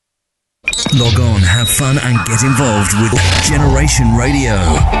Log on, have fun and get involved with Generation Radio.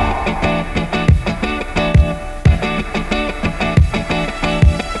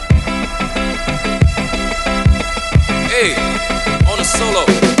 Hey, on a solo.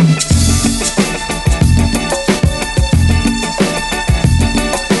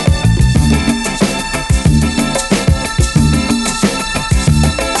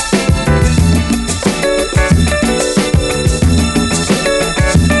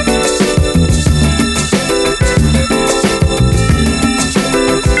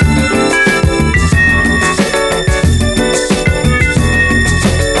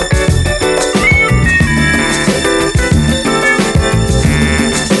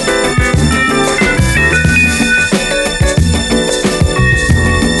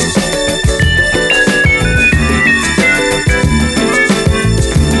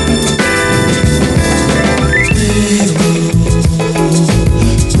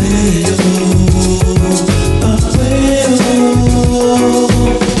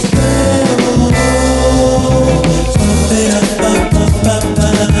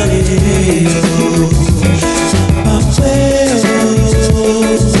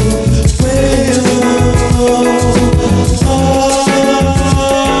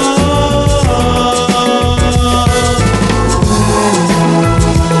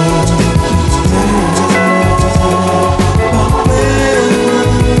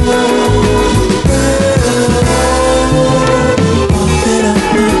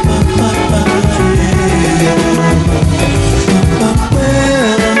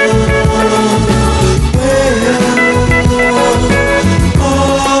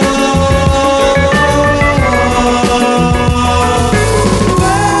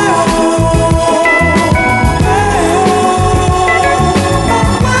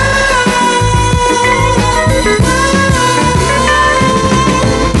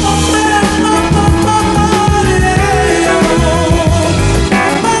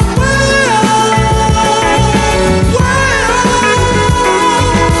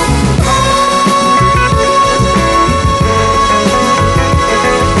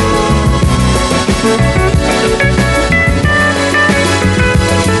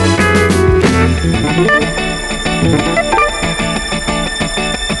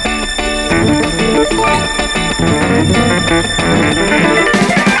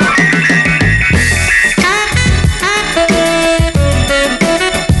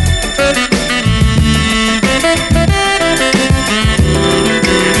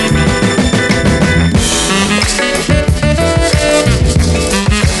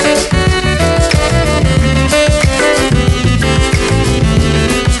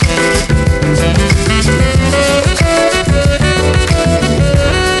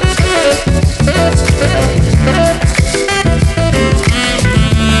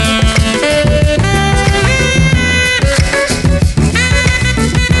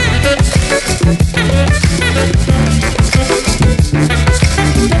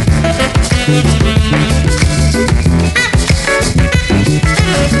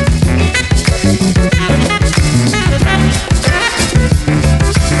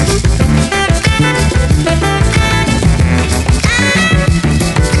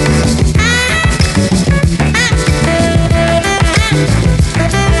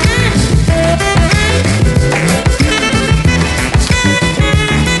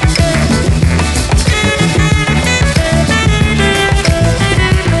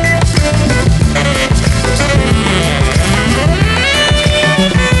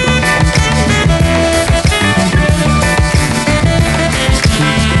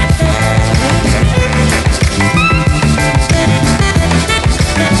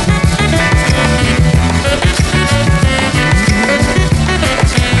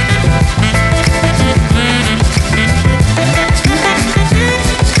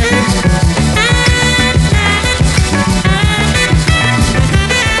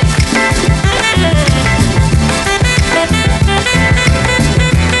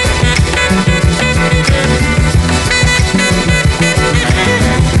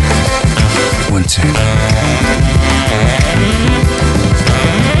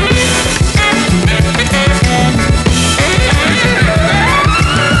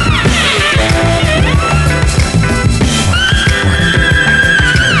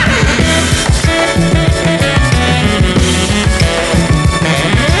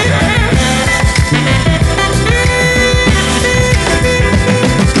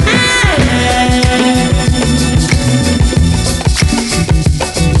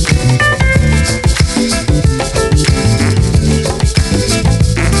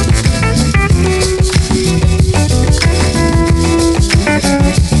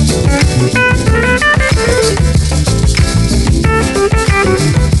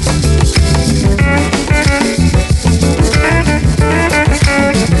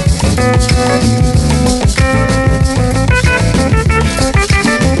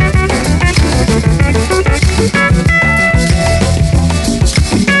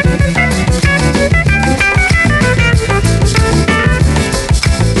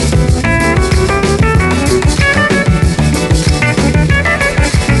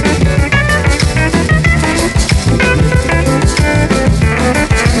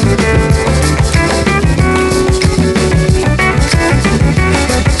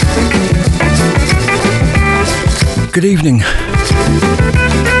 Good evening.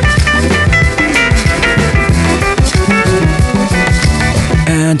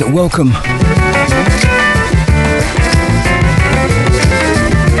 And welcome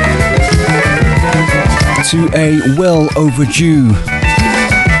to a well overdue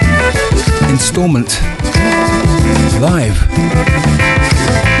installment live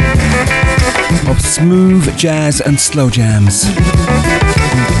of Smooth Jazz and Slow Jams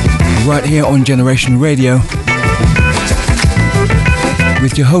right here on Generation Radio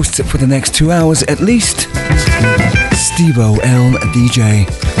with your hosts for the next 2 hours at least, Steve-O L DJ.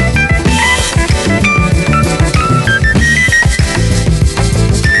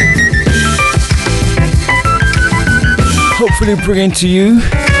 Hopefully bringing to you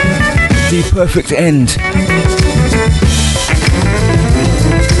the perfect end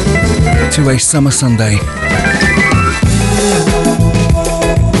to a summer Sunday.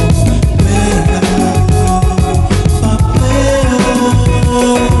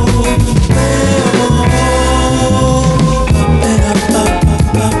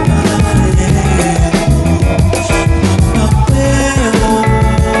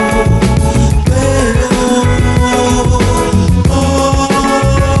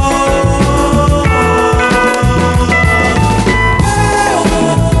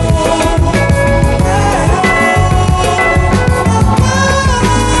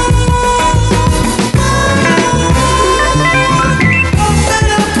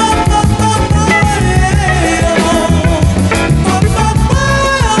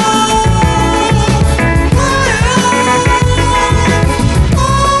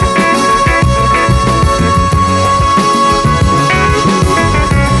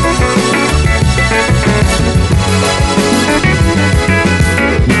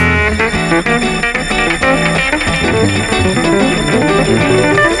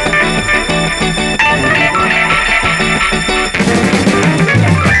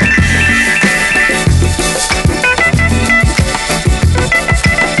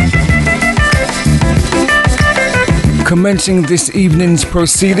 Commencing this evening's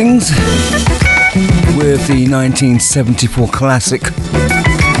proceedings with the 1974 classic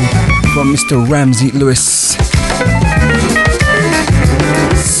from Mr. Ramsey Lewis,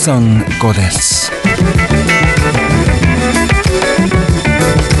 Sun Goddess.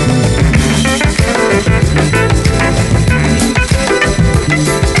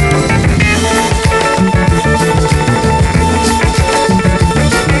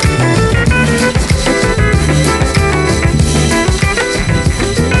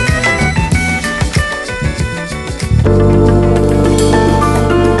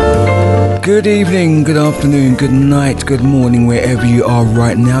 Good evening, good afternoon, good night, good morning, wherever you are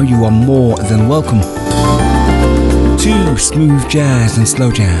right now. You are more than welcome to Smooth Jazz and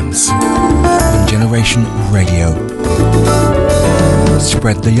Slow Jams on Generation Radio.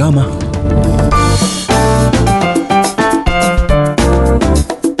 Spread the yama.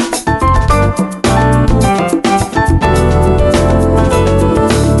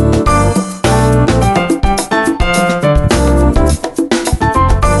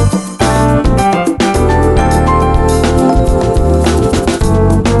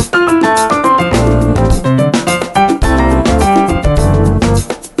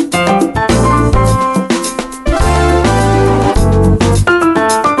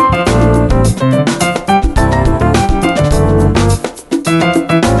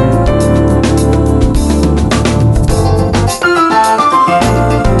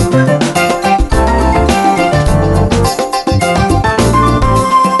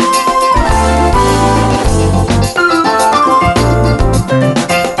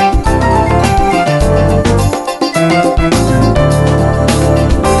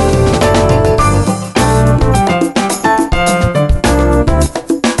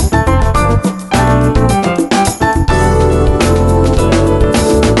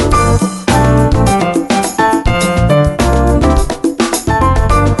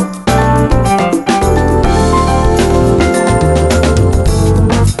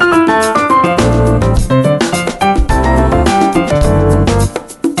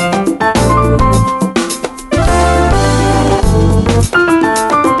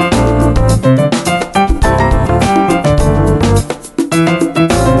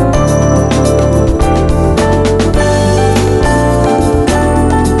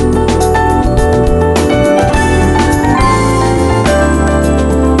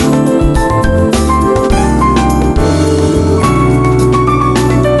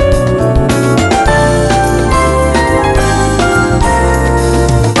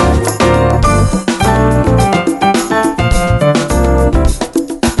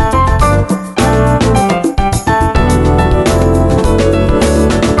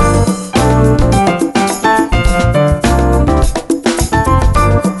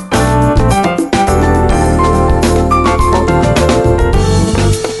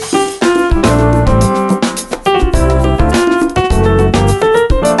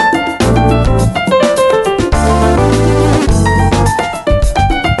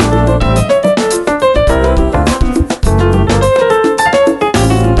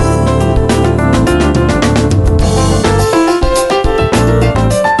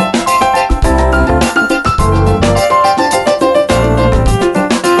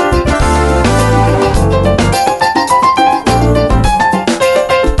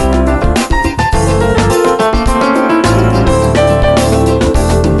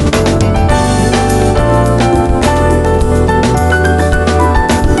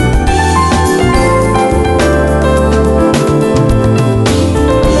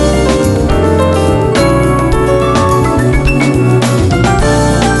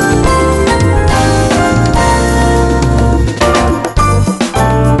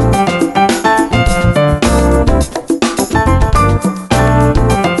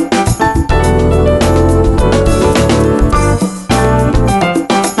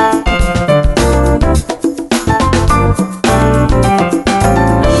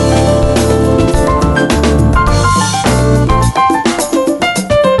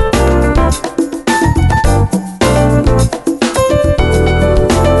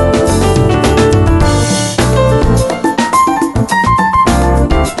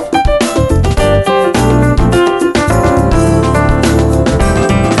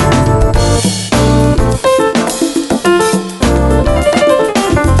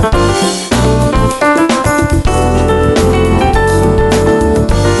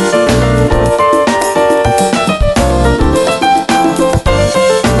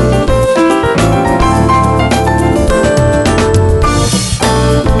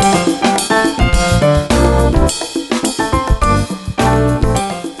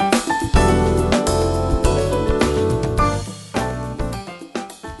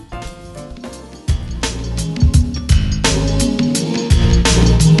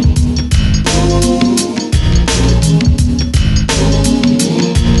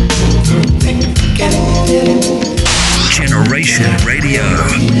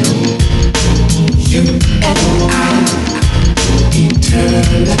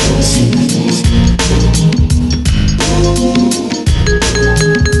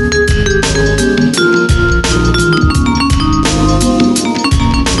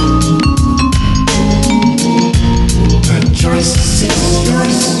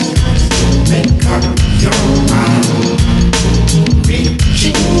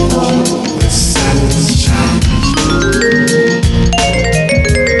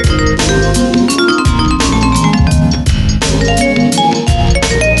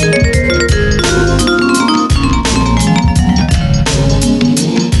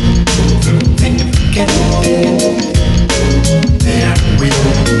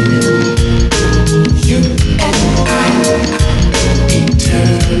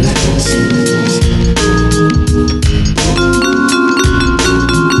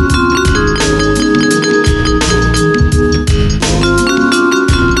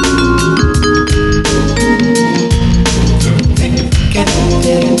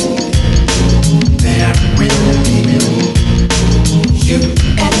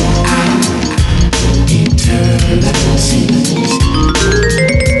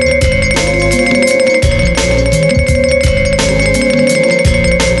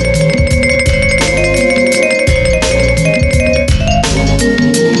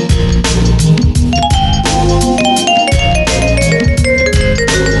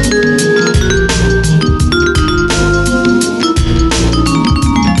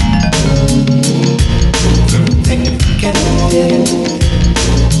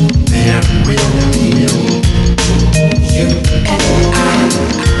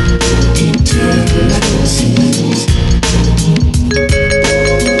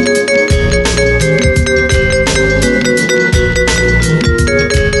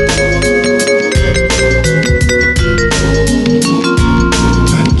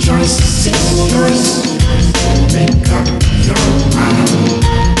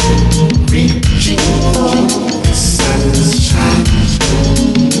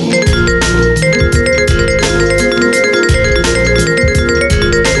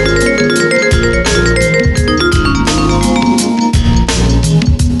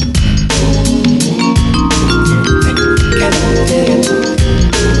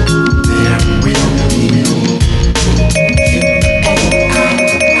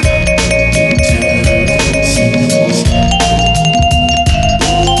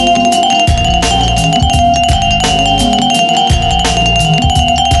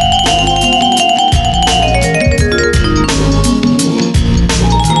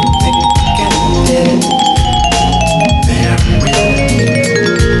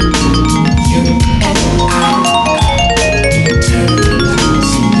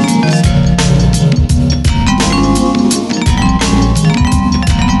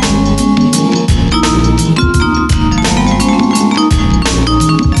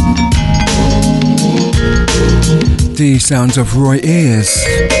 The sounds of Roy Ayers.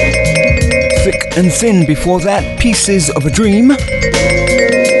 Thick and Thin, before that, Pieces of a Dream.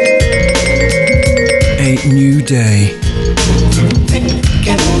 A New Day.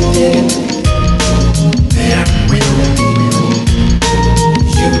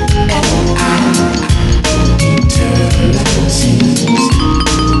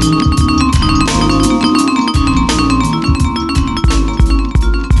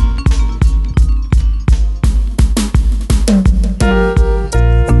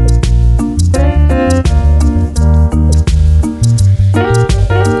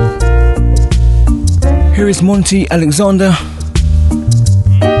 Here is Monty Alexander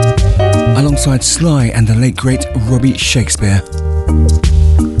alongside Sly and the late great Robbie Shakespeare.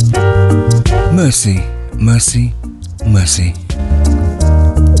 Mercy, Mercy, Mercy.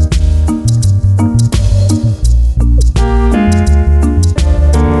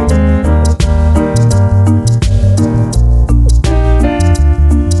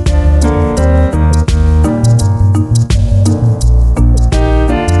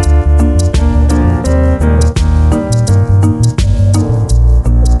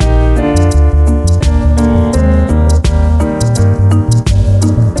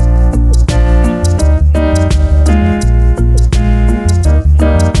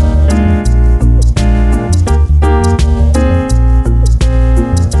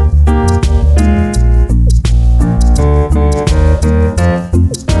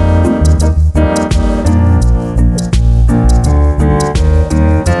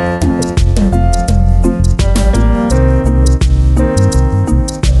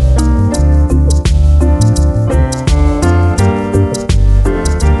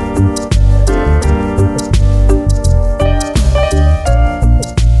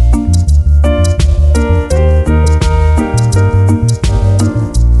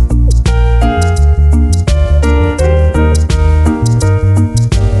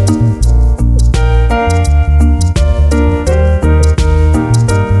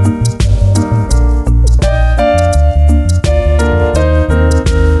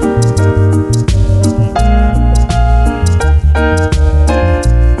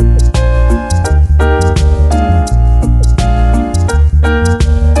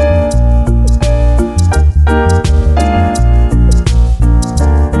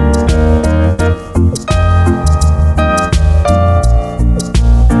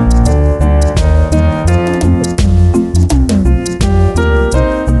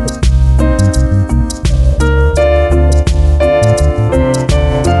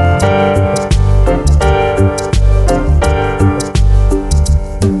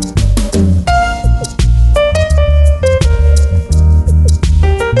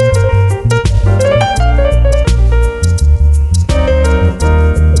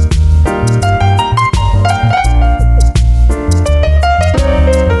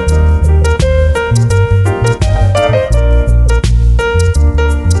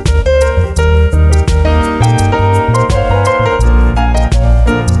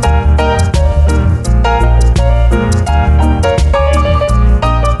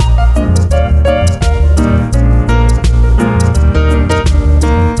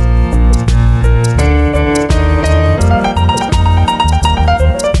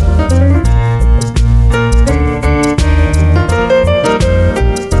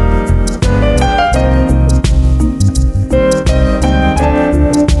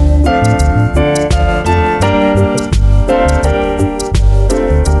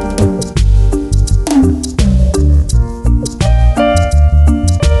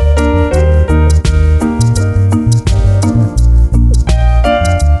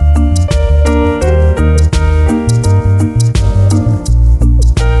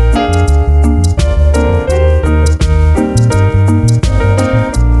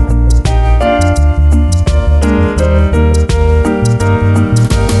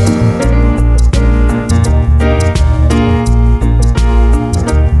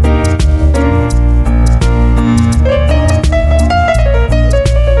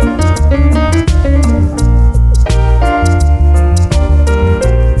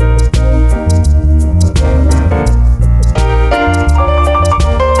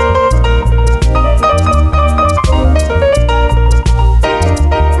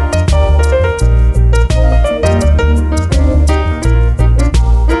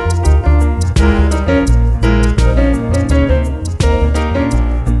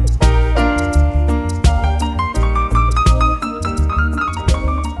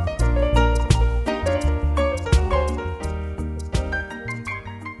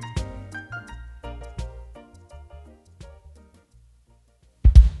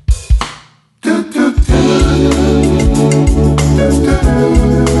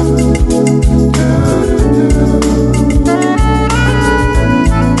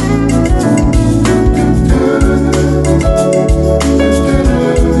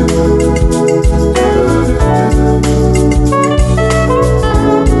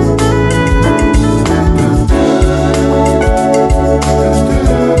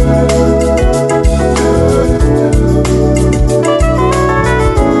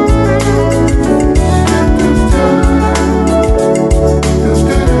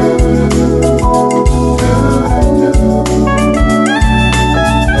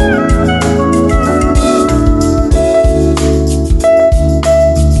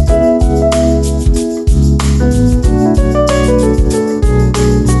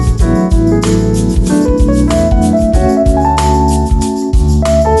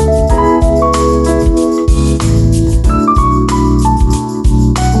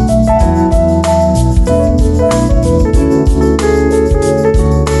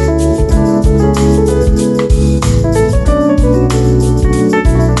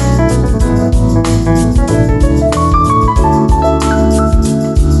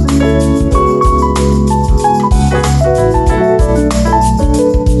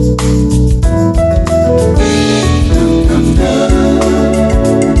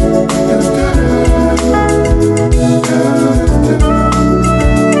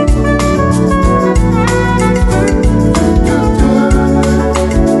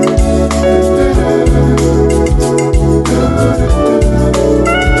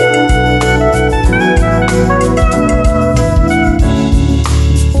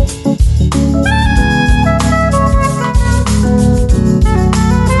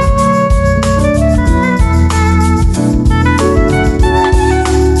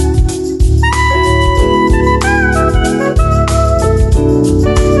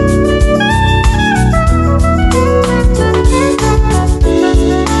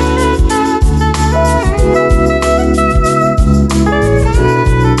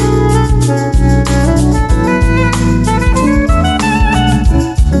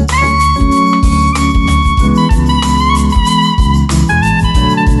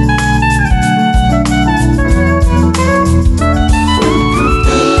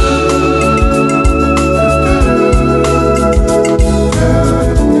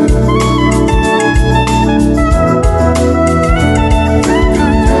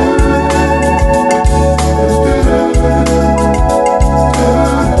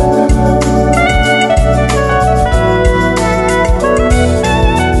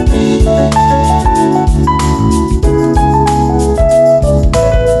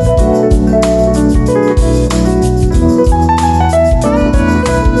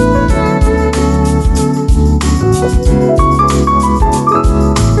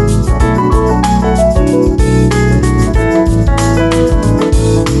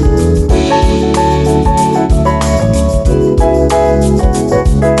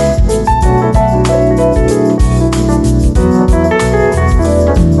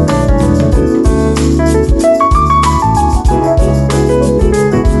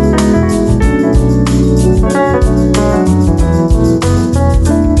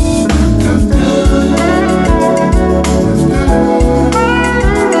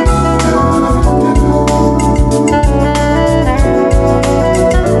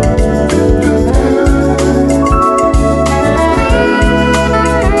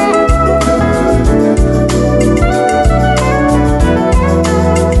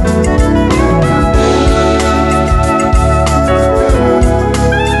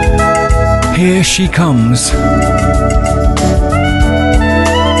 Here She Comes.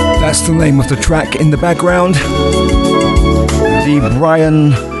 That's the name of the track in the background. The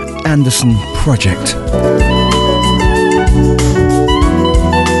Brian Anderson Project.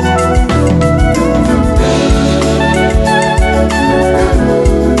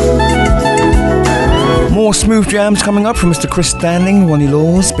 More smooth jams coming up from Mr. Chris Standing, Ronnie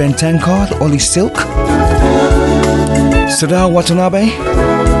Laws, Ben Tankard, Ollie Silk, Sadao Watanabe,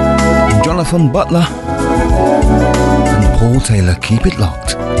 Jonathan Butler, and Paul Taylor. Keep it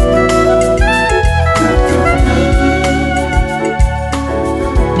locked.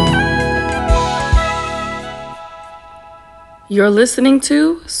 You're listening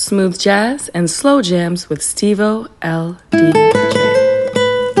to Smooth Jazz and Slow Jams with Steve-O LDJ.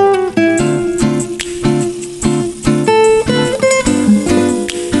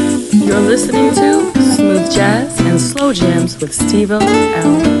 You're listening to Smooth Jazz and Slow Jams with Steve-O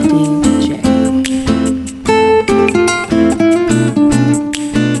LDJ.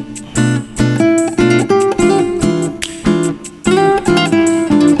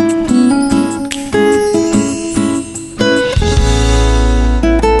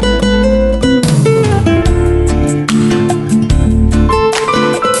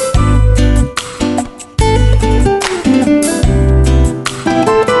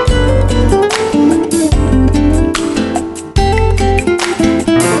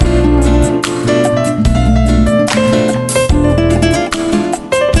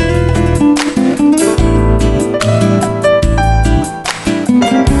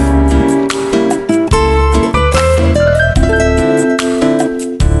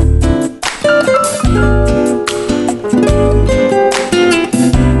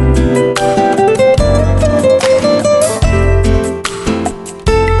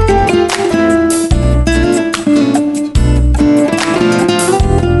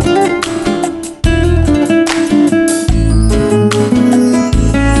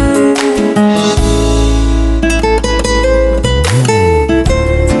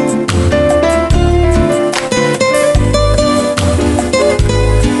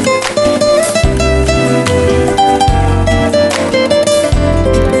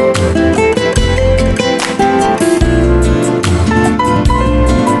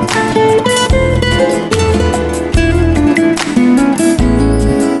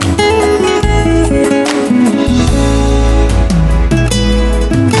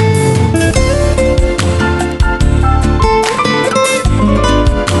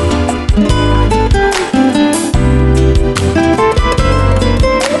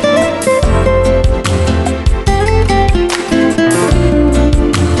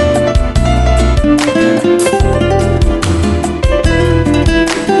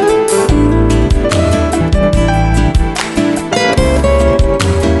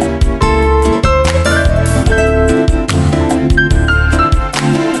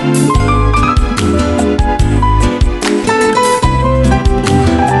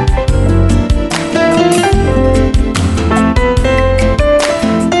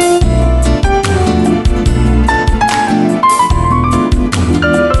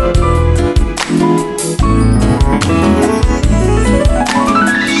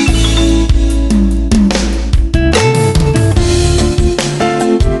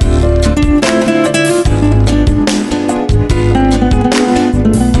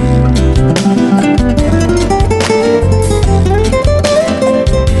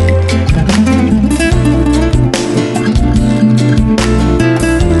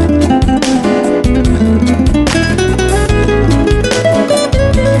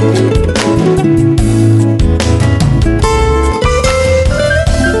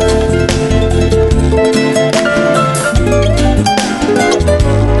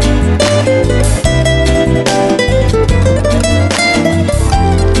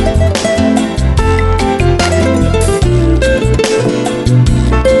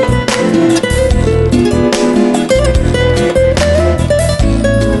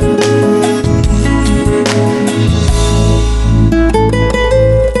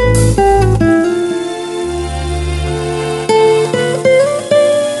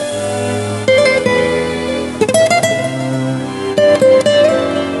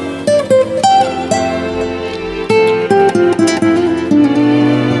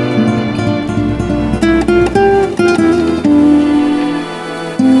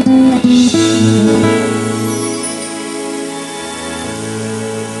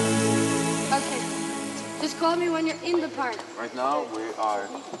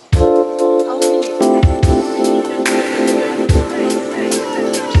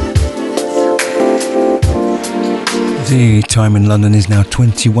 The time in London is now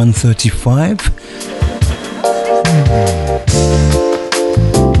 21:35.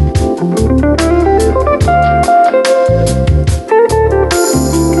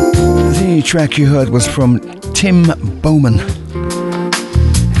 The track you heard was from Tim Bowman.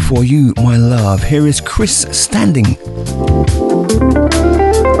 For You, My Love. Here is Chris Standing.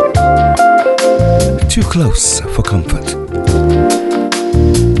 Too Close for Comfort.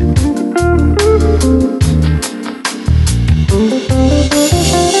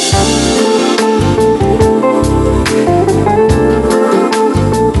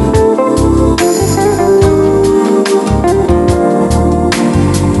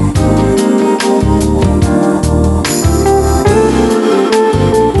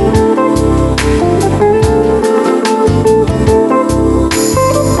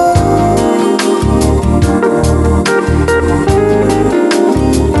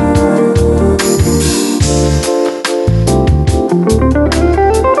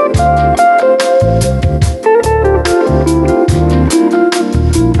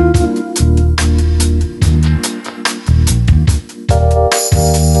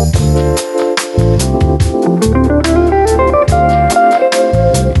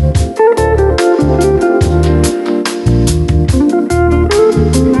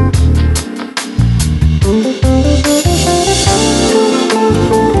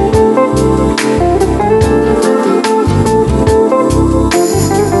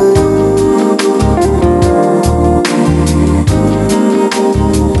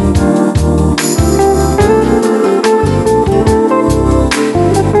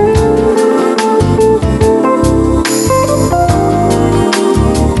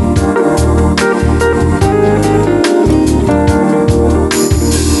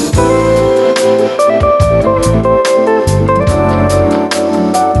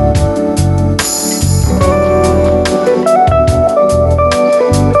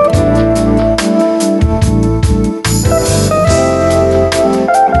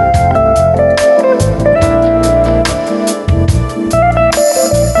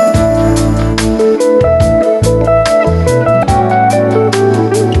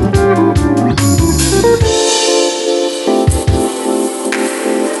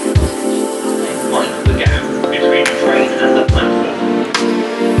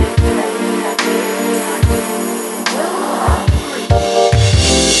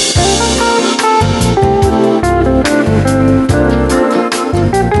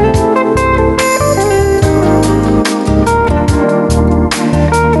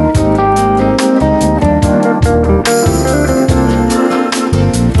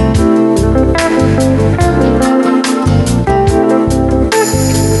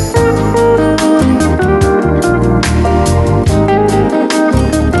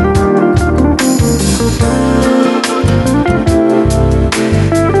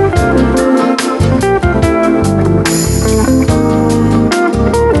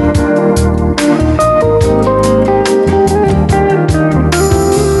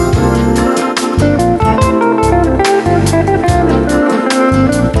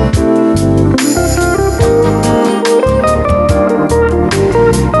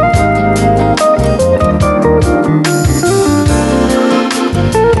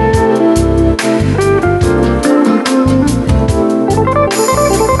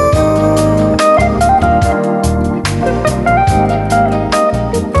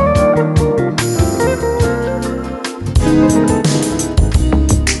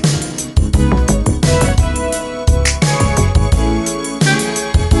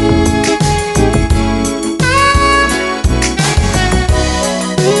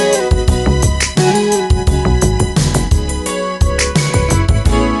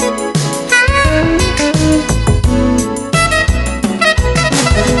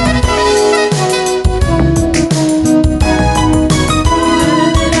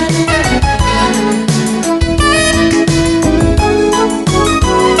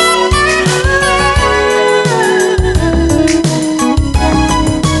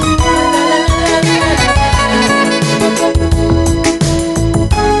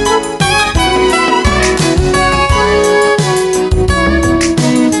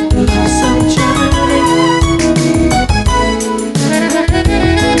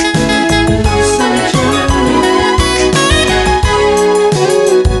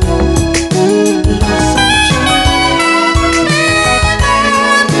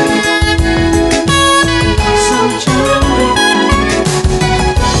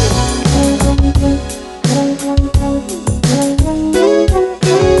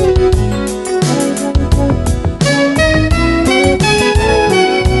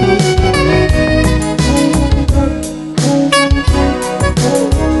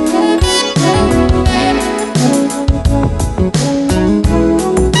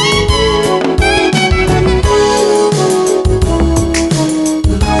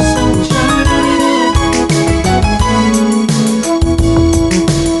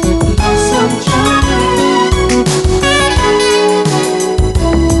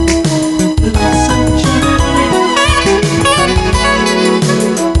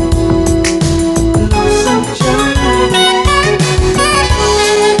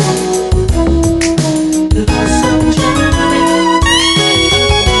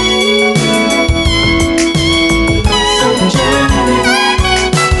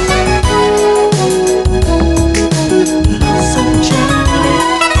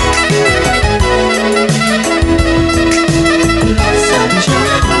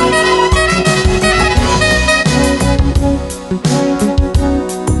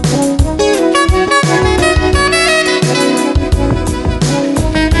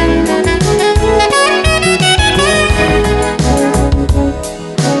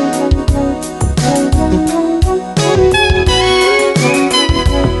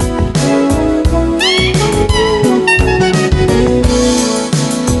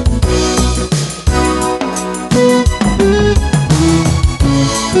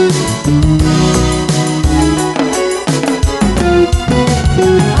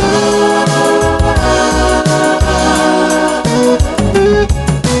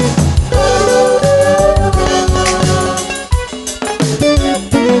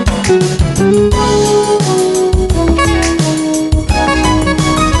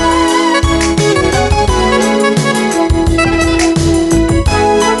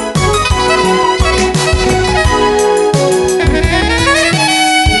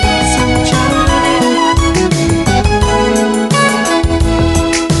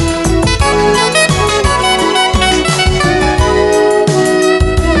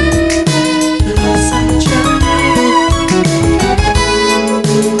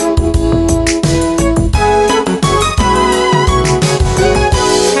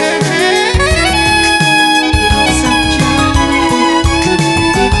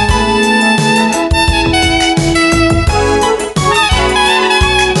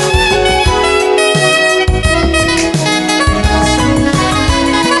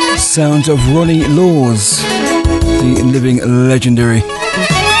 sounds of Ronnie Laws, the living legendary.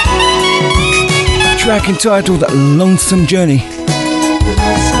 Track entitled Lonesome Journey.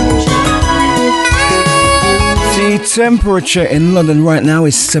 The temperature in London right now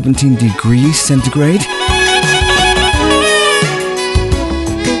is 17 degrees centigrade.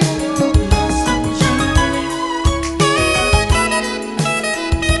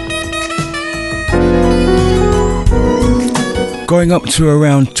 Going up to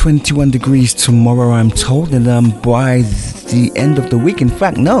around 21 degrees tomorrow, I'm told, and by the end of the week, in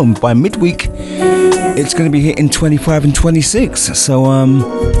fact, no, by midweek, it's going to be hitting 25 and 26. So,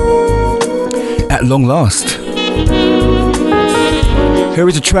 at long last. Here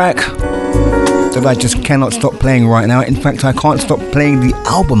is a track that I just cannot stop playing right now. In fact, I can't stop playing the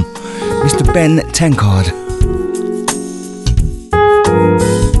album, Mr. Ben Tankard.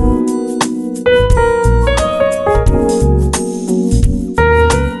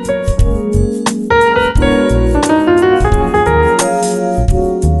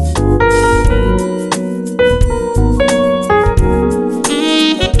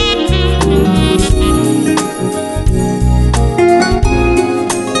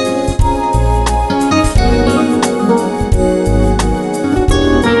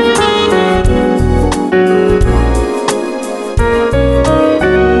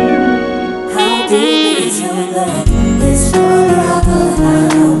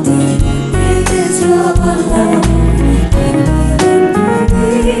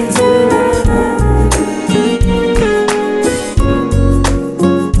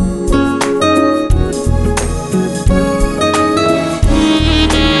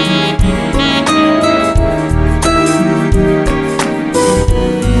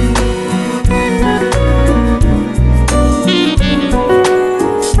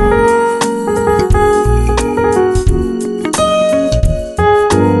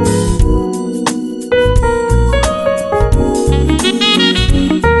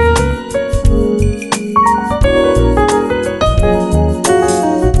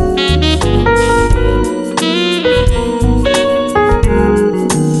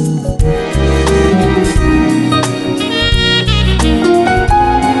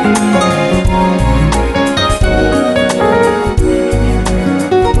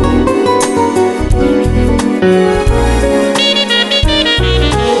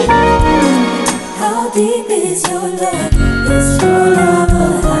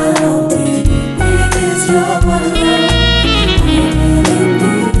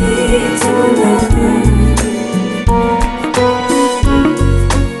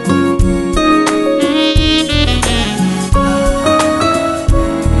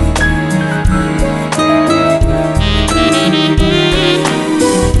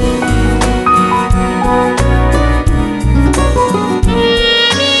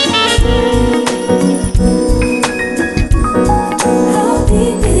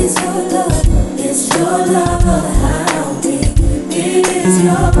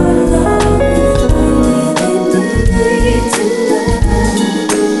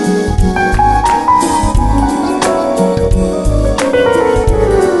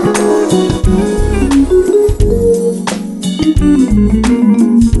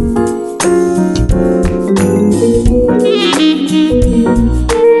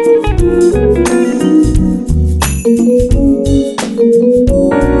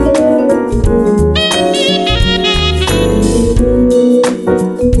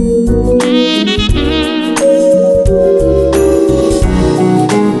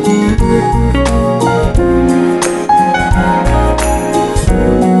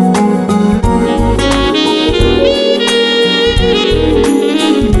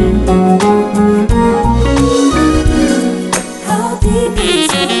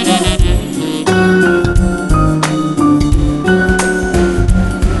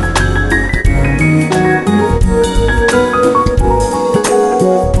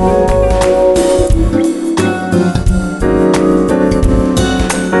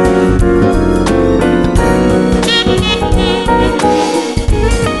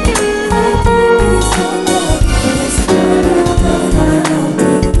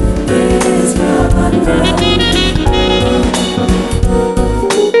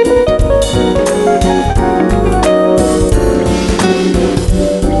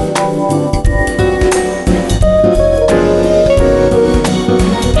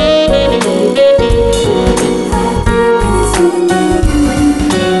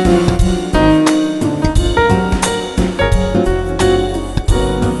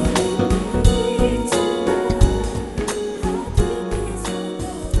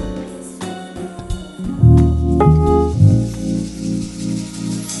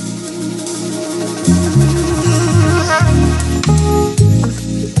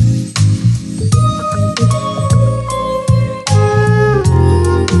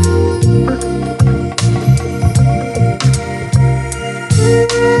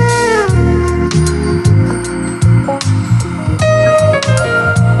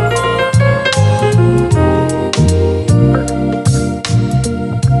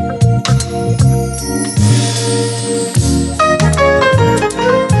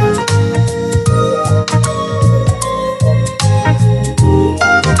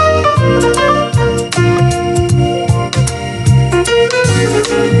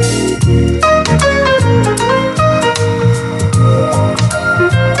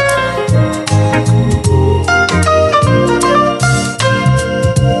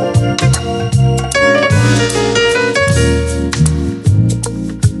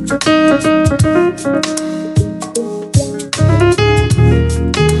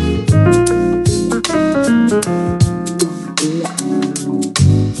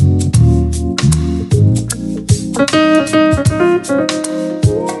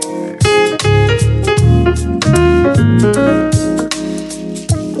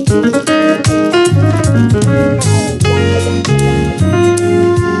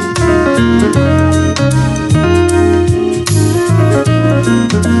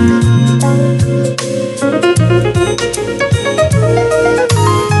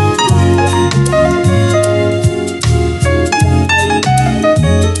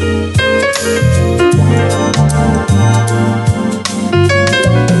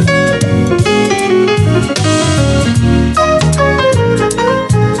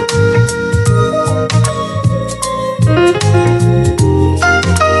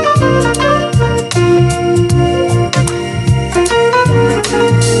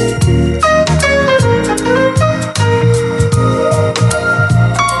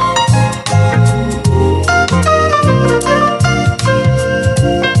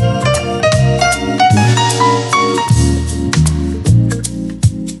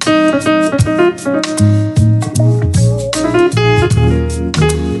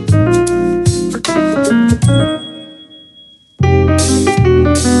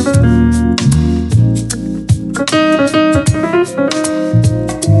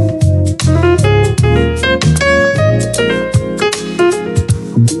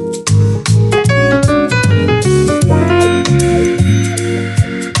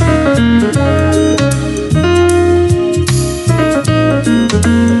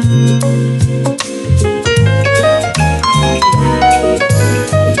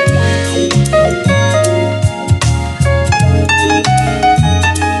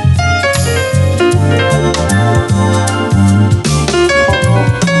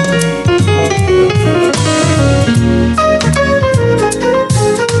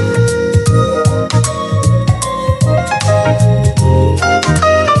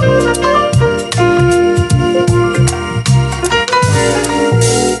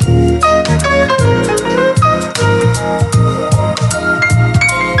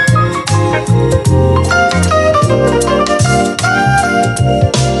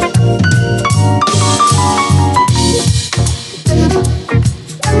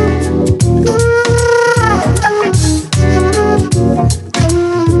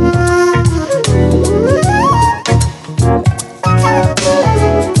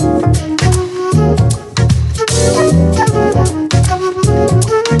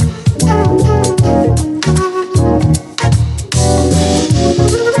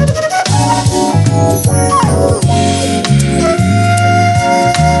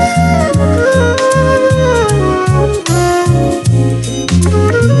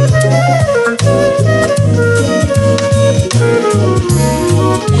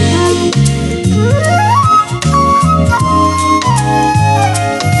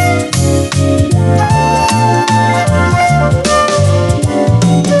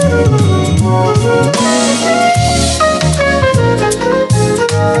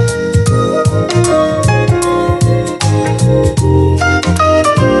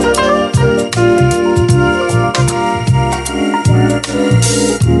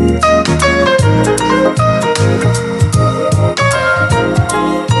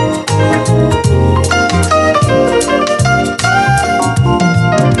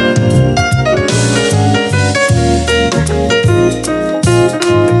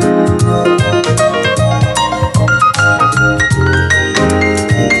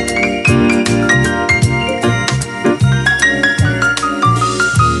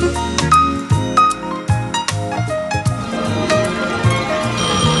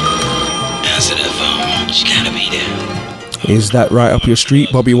 Is that right up your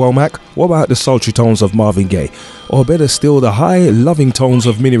street, Bobby Womack? What about the sultry tones of Marvin Gaye? Or better still, the high, loving tones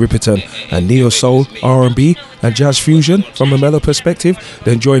of Minnie Riperton and neo-soul, R&B and jazz fusion from a mellow perspective?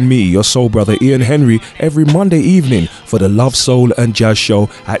 Then join me, your soul brother Ian Henry, every Monday evening for the Love, Soul and Jazz Show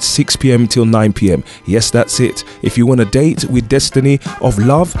at 6 p.m. till 9 p.m. Yes, that's it. If you want a date with destiny of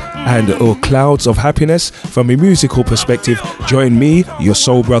love and or clouds of happiness from a musical perspective, join me, your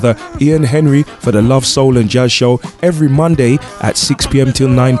soul brother Ian Henry, for the Love, Soul and Jazz Show every Monday at 6 p.m. till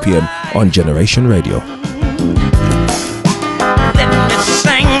 9 p.m. on Generation Radio. Let me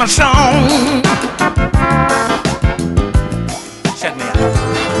sing a song. Check me out.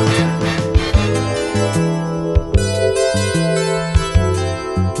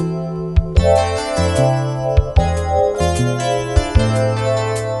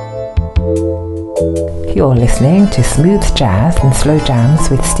 You're listening to Smooth Jazz and Slow Jams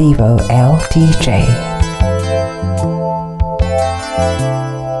with Steve-O LDJ.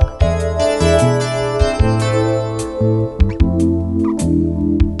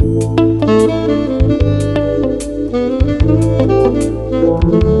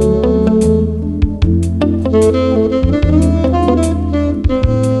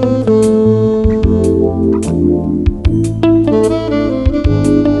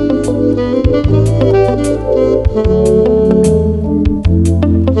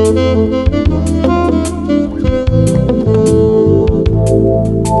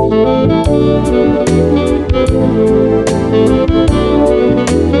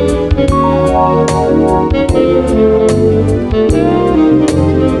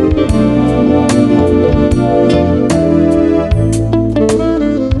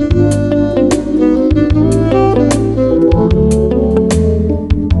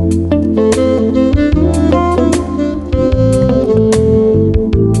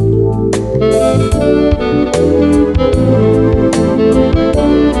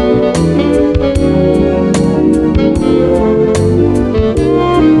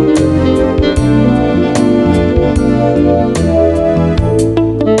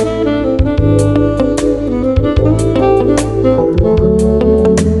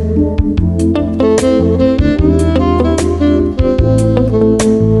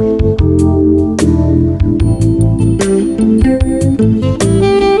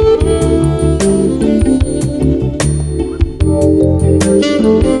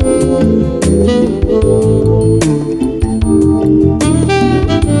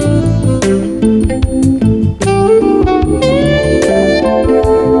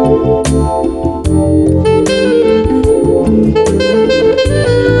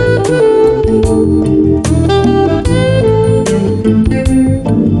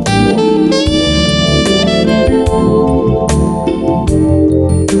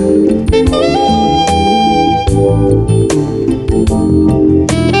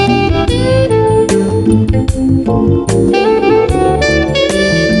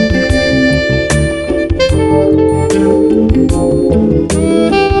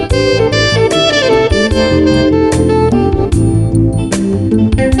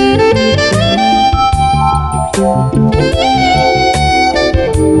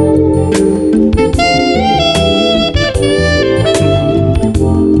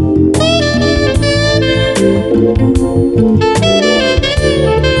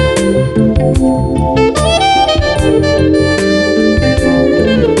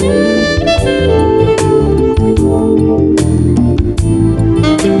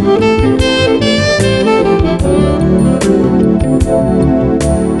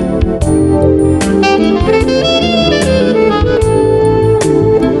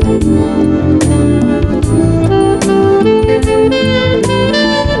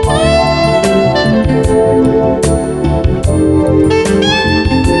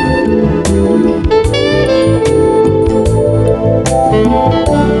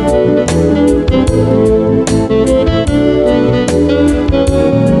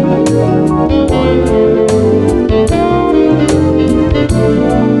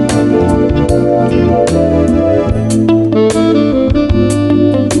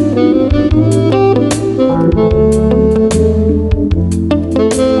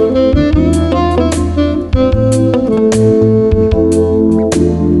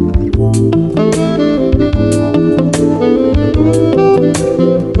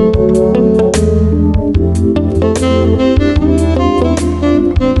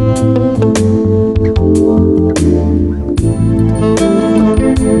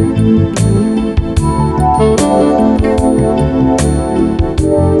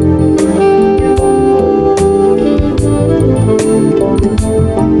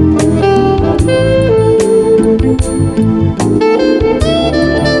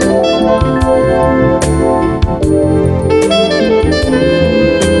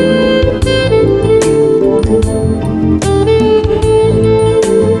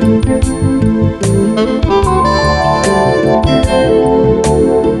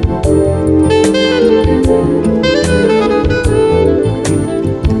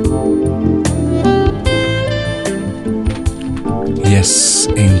 Yes,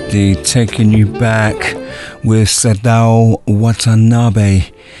 indeed, taking you back with Sadao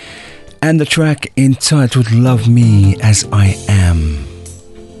Watanabe and the track entitled Love Me As I Am.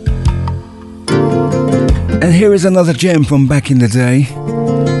 And here is another gem from back in the day,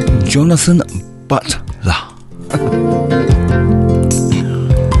 Jonathan Butler.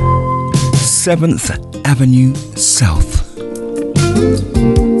 7th Avenue South.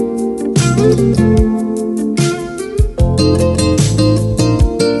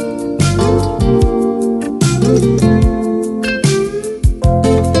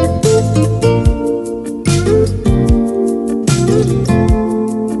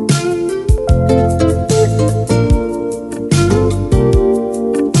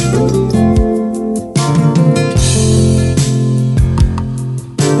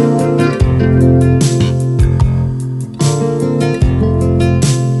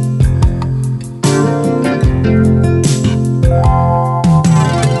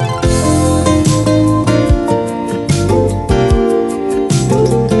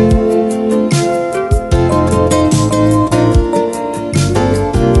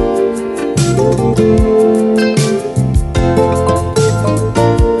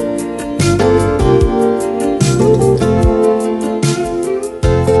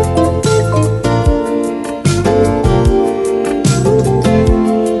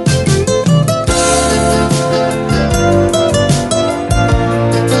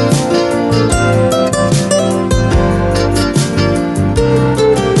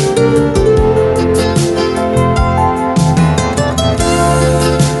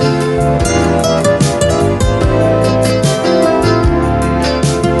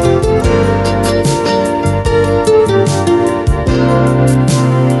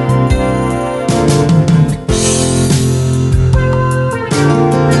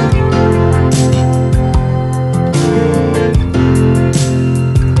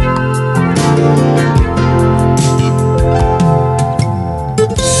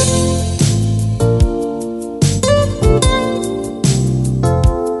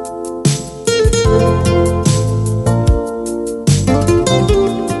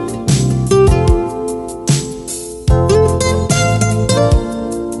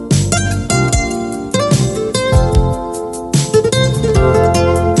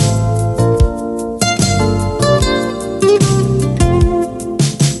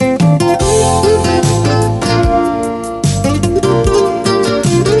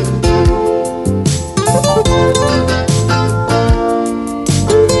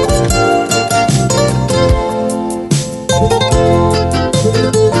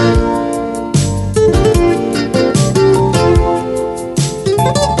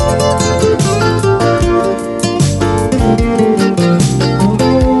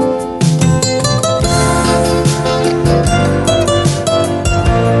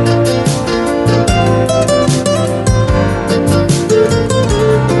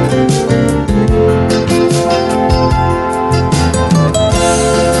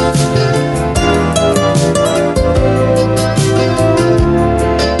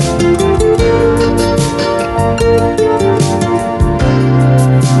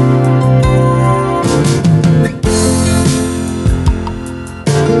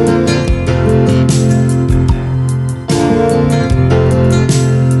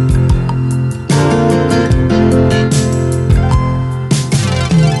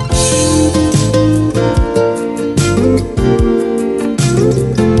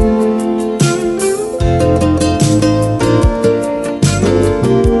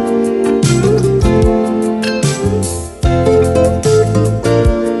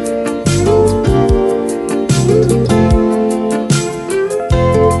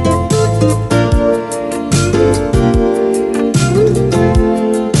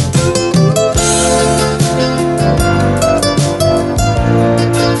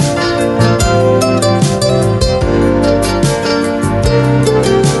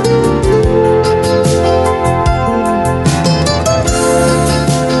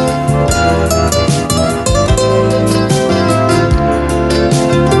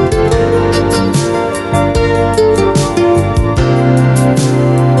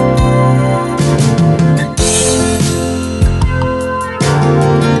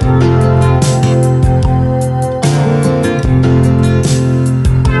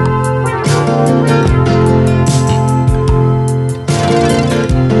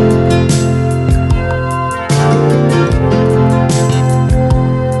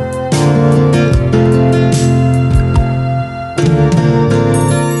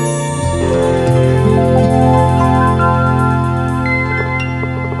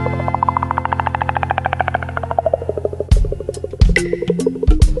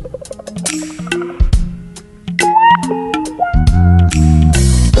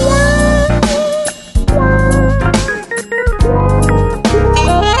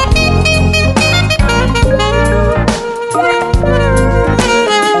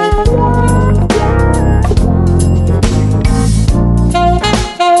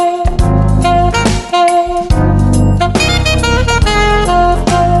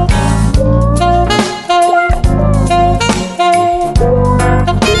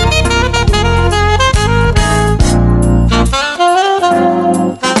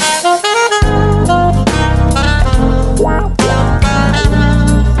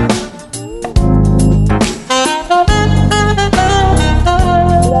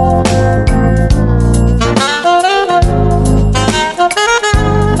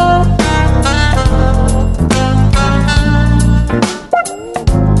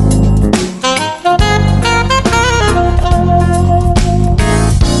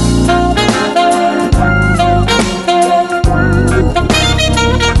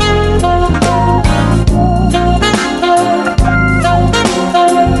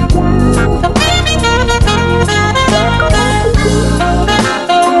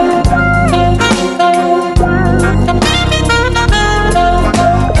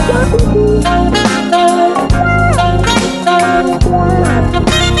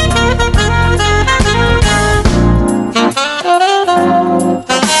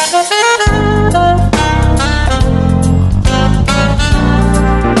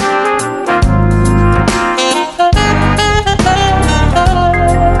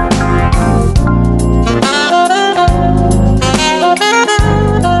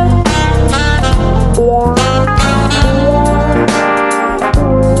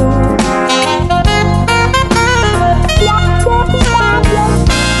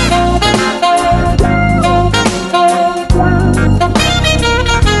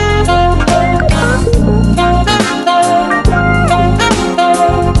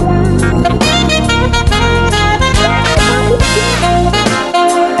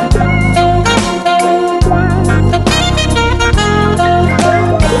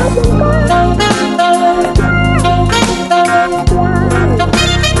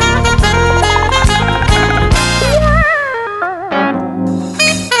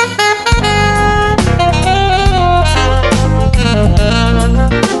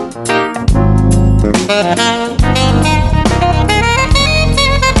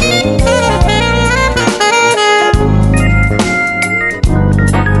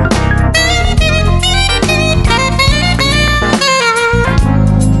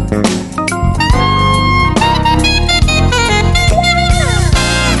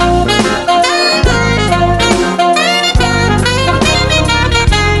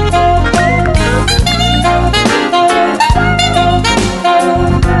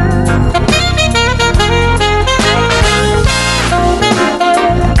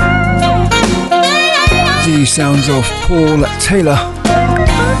 sounds of Paul Taylor.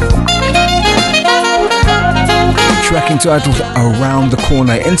 Track entitled Around the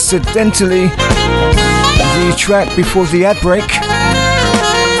Corner. Incidentally, the track before the ad break,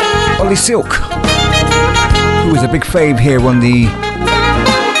 Ollie Silk, who is a big fave here on the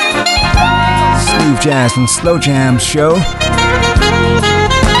Smoothjazz and Slowjams show.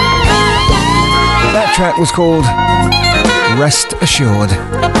 That track was called Rest Assured.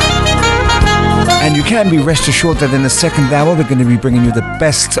 And you can be rest assured that in the second hour we're going to be bringing you the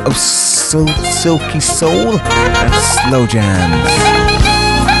best of silky soul and slow jams.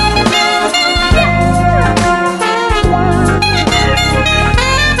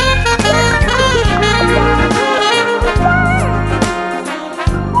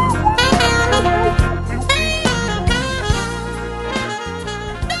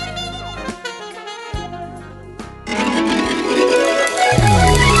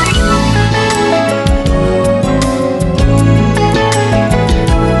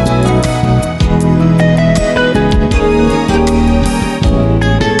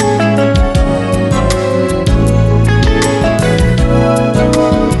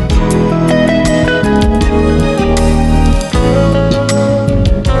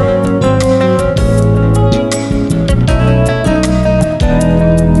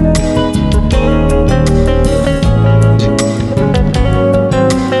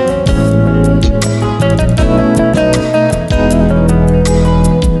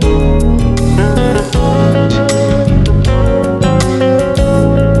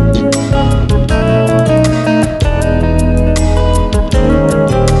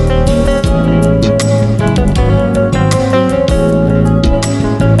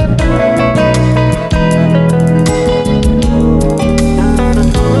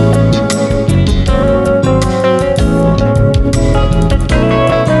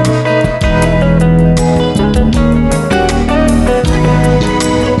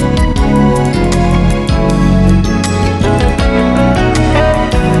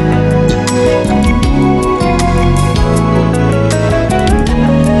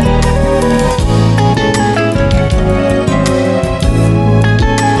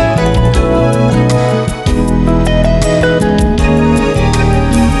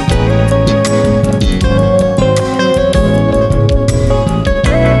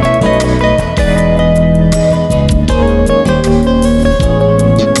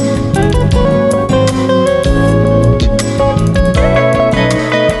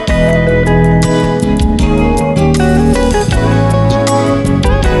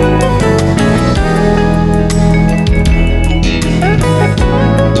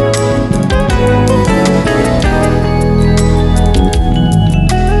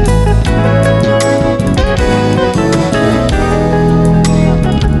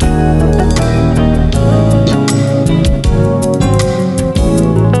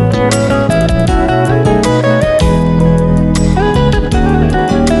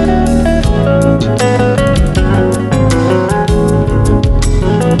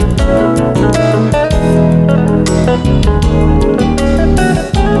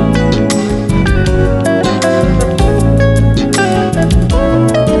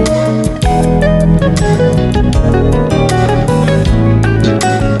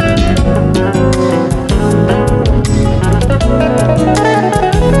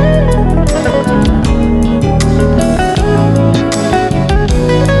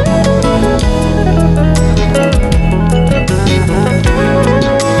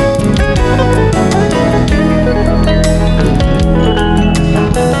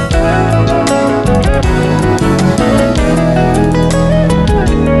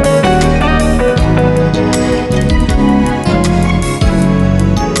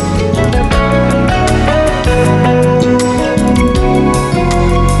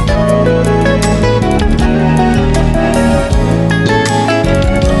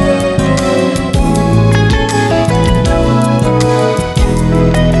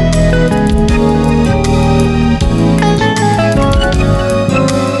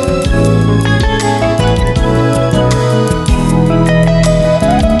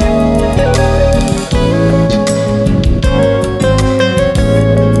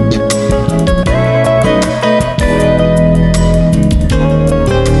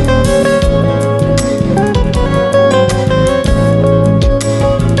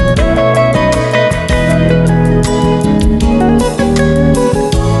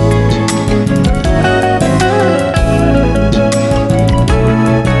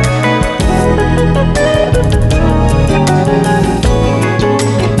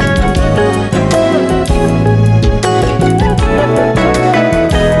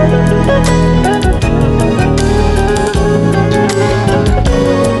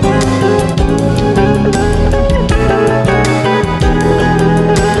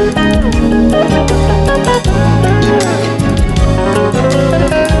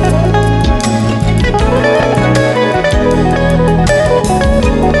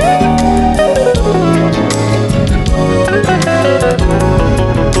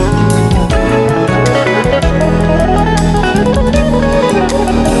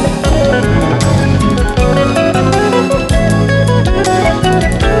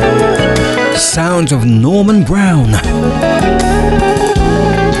 sounds of Norman Brown.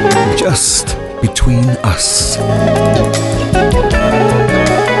 Just between us.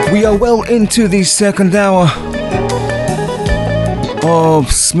 We are well into the second hour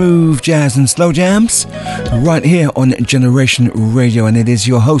of Smooth Jazz and Slow Jams right here on Generation Radio, and it is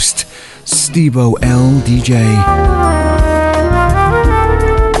your host Steve-O LDJ.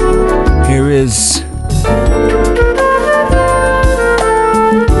 Here is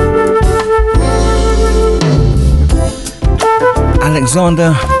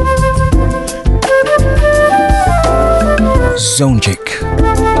Alexander Zonjic.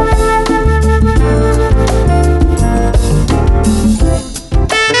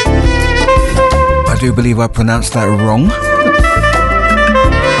 I do believe I pronounced that wrong.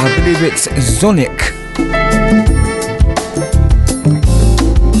 I believe it's Zonic.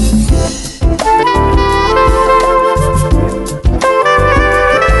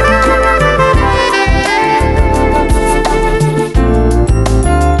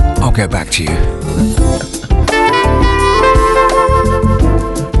 I'll get back to you.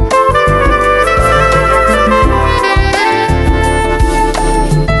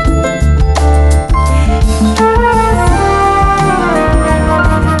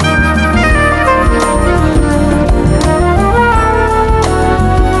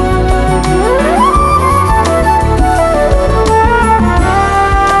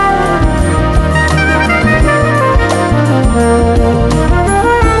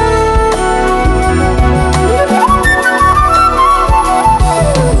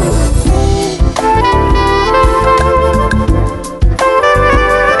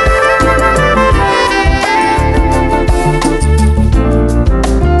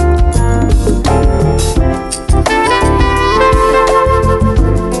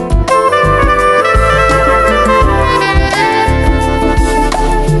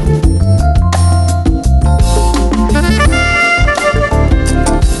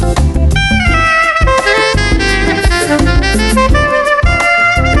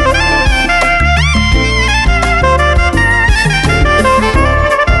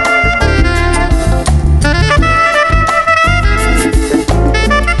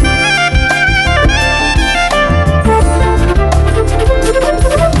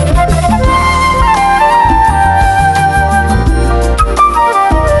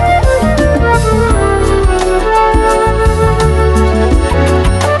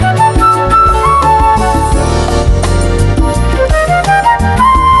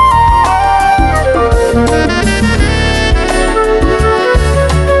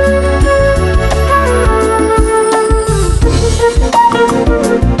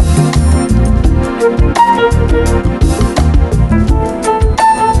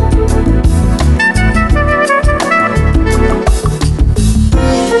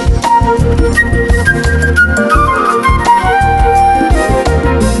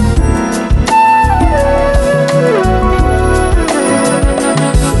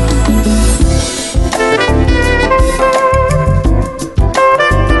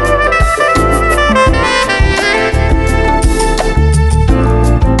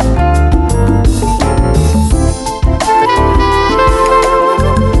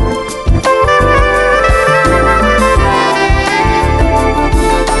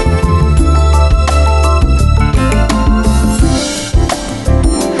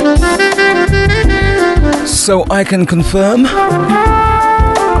 So I can confirm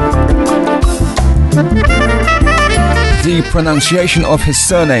the pronunciation of his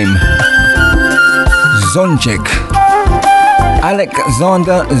surname, Zonjic,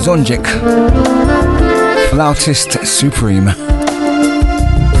 Alexander Zonjic, flautist supreme.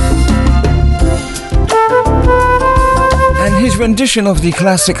 And his rendition of the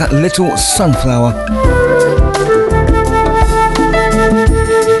classic Little Sunflower.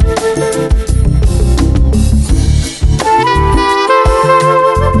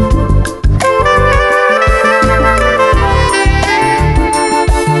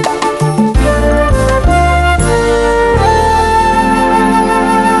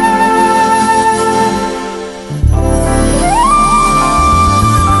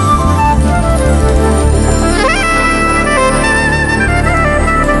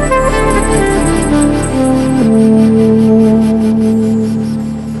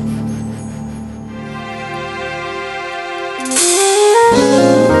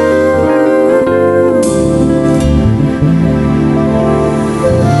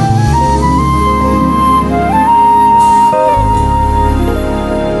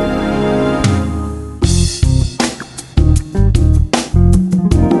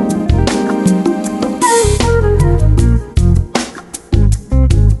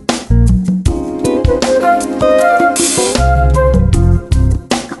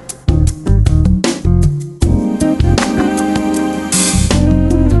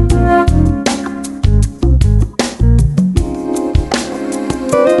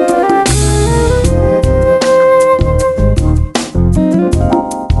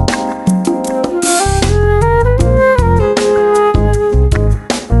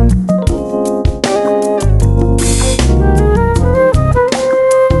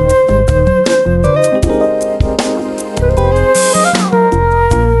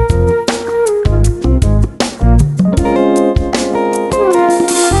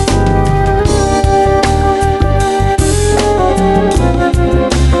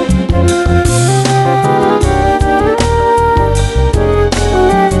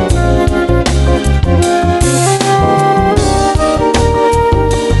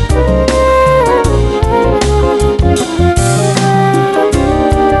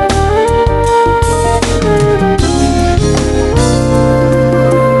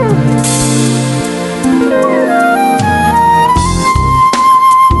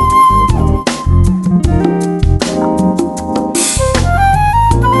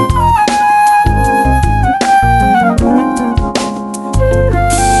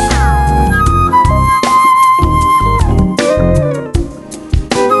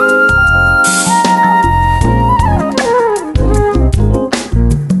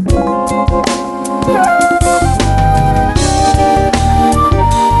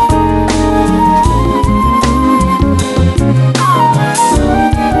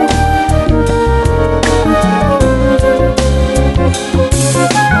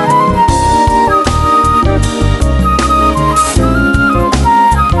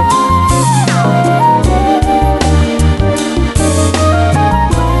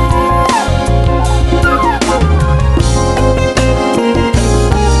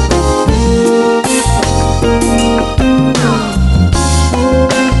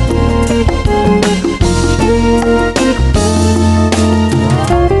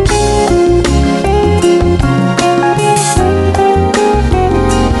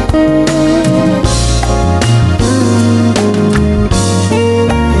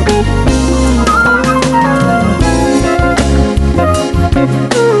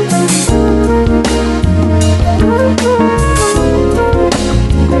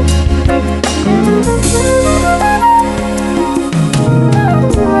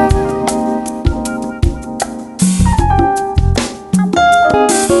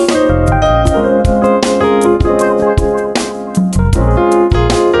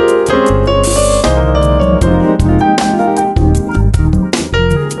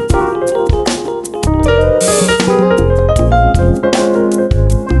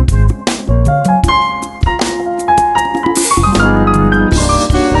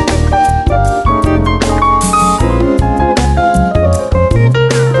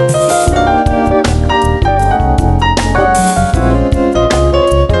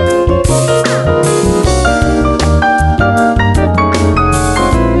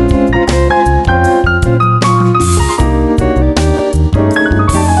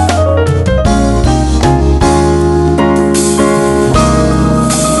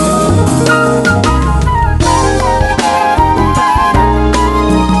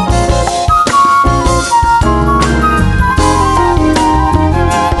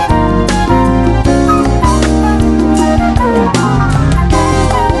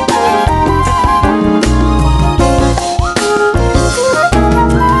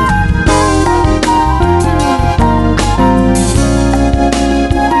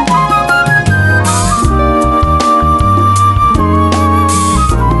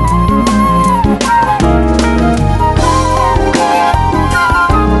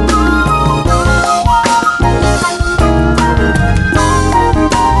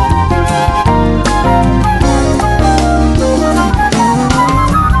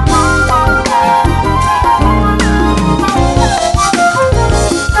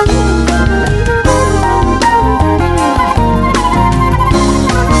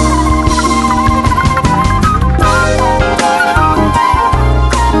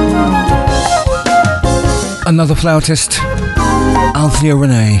 Another flautist, Althea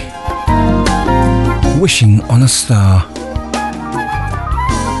Renee, Wishing on a Star.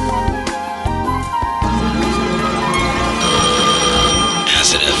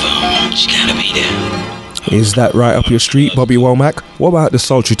 Is that right up your street, Bobby Womack? What about the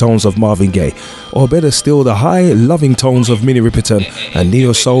sultry tones of Marvin Gaye? Or better still, the high, loving tones of Minnie Riperton and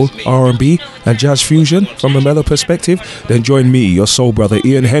neo-soul, R&B and jazz fusion from a mellow perspective? Then join me, your soul brother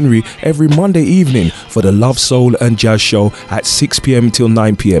Ian Henry, every Monday evening for the Love, Soul and Jazz Show at 6 p.m. till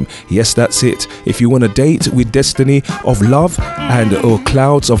 9 p.m. Yes, that's it. If you want a date with destiny of love and or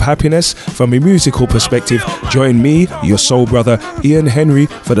clouds of happiness from a musical perspective, join me, your soul brother Ian Henry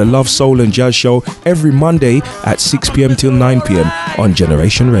for the Love, Soul and Jazz Show every Monday at 6 p.m. till 9 p.m. on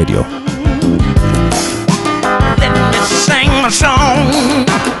Generation Radio. Let me sing my song.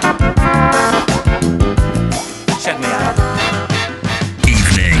 Check me out.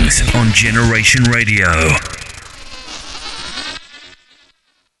 Evenings on Generation Radio.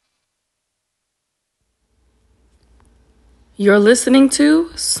 You're listening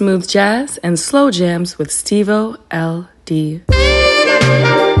to Smooth Jazz and Slow Jams with Steve-O L.D.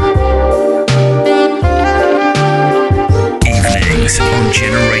 Evenings on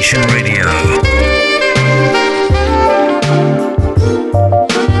Generation Radio.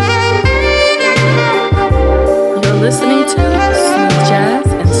 You're listening to Smooth Jazz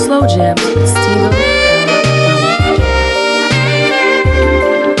and Slow Jams with Steve-O L.D.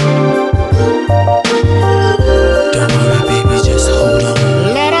 Don't worry, baby, just hold on.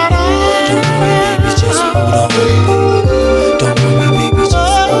 Don't worry, baby, just hold on. Don't worry, baby,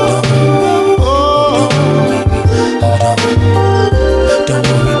 just hold on. Hold on, baby, hold on. Don't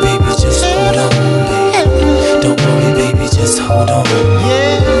worry, baby, just hold on. Don't worry, baby, just hold on.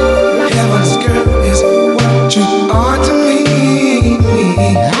 Heaven's girl is what you are to me.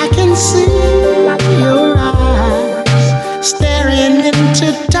 I can see your eyes staring into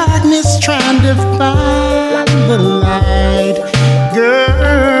darkness, trying to find the light,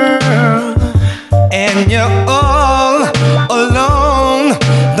 girl. And you're all alone.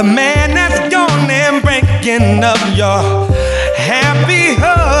 The man that's gone and breaking up your happy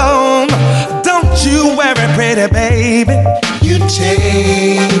home. Don't you worry, pretty baby. You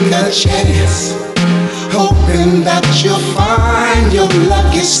take a chance, hoping that you'll find your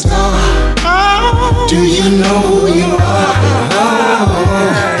lucky star. Do you know who you are?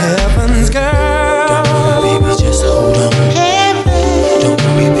 Heaven's girl. Don't worry, baby, just hold on. Don't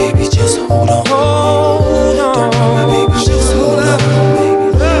worry, baby, just hold on. Don't worry, baby, just hold on.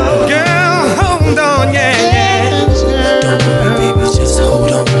 Girl, hold on, yeah. Don't worry, baby, just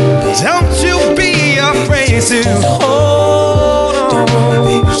hold on. Don't you be afraid to Hold on. Don't worry,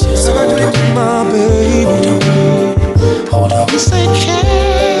 baby, just hold on. my baby. Hold on. You say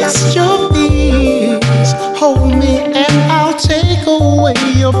cast your fears, hold me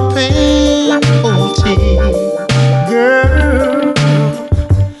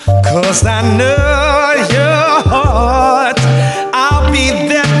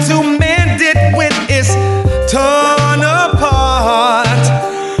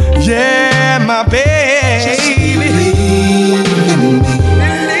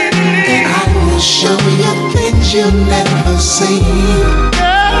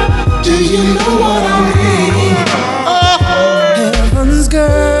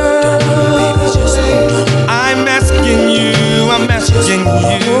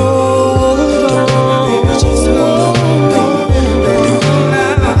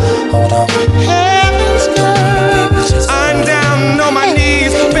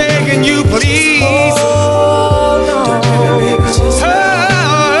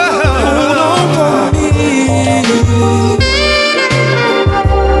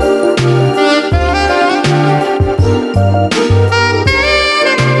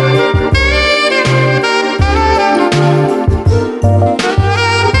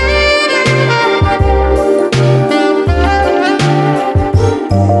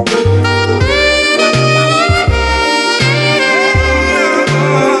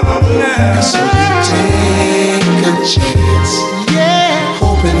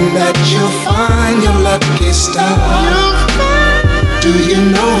you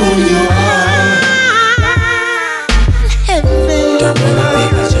know who you are. Heaven. Don't worry,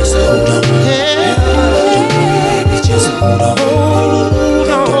 baby, just hold on. Yeah.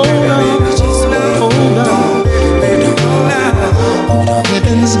 Don't worry, baby, just hold on.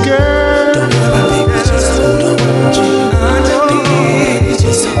 Heaven's girl. Don't worry, baby, just hold on. Baby,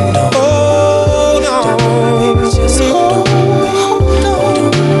 just hold on. Baby, just hold on.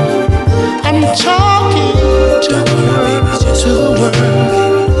 I'm talking to the world.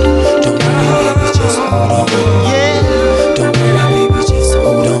 Don't worry, baby, just hold on. Yeah. Don't worry, baby, just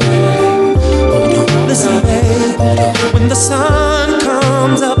hold on. Hold on. Listen, babe, when the sun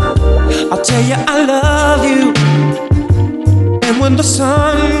comes up, I'll tell you I love you. And when the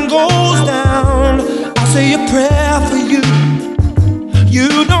sun goes down, I'll say a prayer for you. You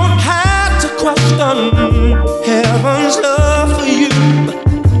don't have to question heaven's love for you.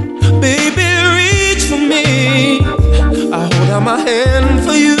 Baby, reach for me, I hold out my hand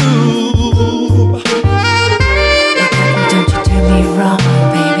for you. Don't you do me wrong,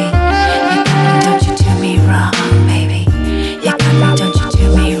 baby. Don't you do me wrong, baby. You got me, don't you do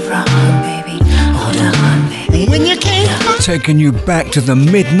me wrong, baby. Hold on, baby. When you can't Taking you back to the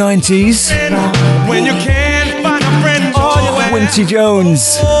mid-90s. When you can't find a friend, oh, you Quincy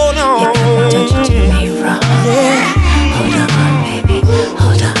Jones. hold on. Don't you do me wrong. Hold on, baby.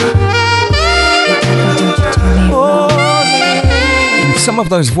 Hold on. Don't you do me wrong. Some of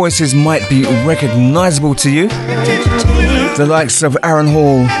those voices might be recognizable to you. The likes of Aaron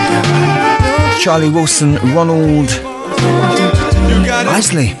Hall, Charlie Wilson, Ronald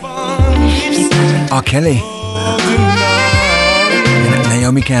Isley, R. Kelly, and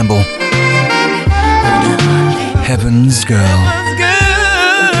Naomi Campbell. Heaven's Girl.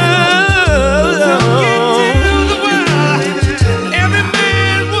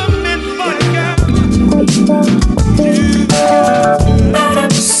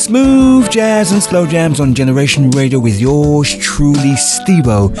 Smooth jazz and slow jams on Generation Radio with yours truly,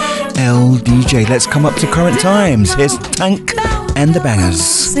 Steve-O, LDJ. Let's come up to current times. Here's Tank and the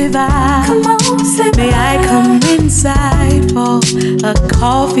Bangers. Come on, may I come inside for a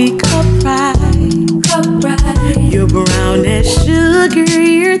coffee cup ride? You're brown as sugar,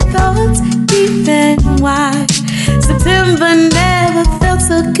 your thoughts deep and wide. September never felt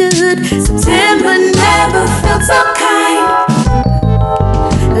so good. September never felt so kind.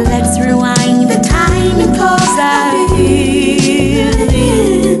 Let's rewind the time and pause our feelings.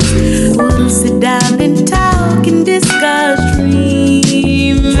 We'll sit down and talk and discuss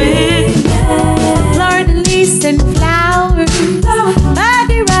dreaming. Florida leaves and flowers,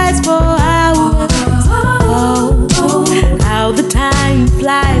 body rides for hours. Oh, how the time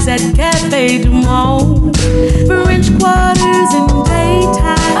flies at Cafe Du Monde. French quarters in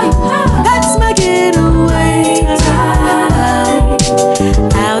daytime, that's my getaway time.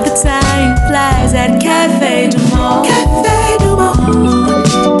 How the time flies at Cafe Du Monde. Cafe Du Monde.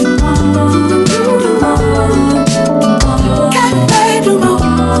 Cafe Du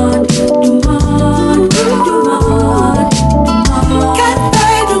Monde.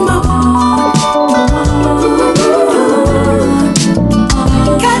 Cafe Du Monde.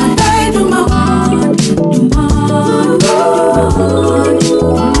 Cafe Du Monde.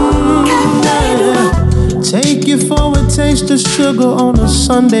 take you for a taste of sugar on a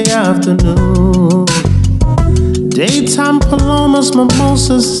Sunday afternoon. Daytime palomas,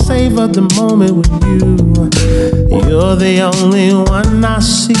 mimosas, savor the moment with you. You're the only one I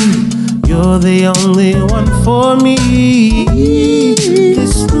see. You're the only one for me.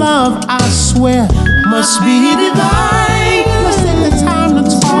 This love, I swear, must be divine. Let's take the time to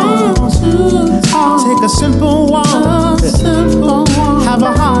talk. Take a simple walk. Have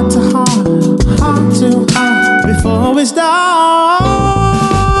a heart to heart, heart to heart before it's dark.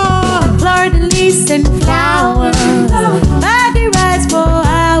 Florida leaves and flowers, body rides for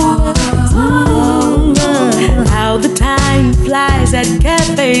hours. How the time flies at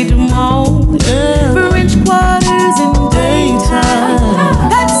Cafe Du Monde. French quarters in daytime,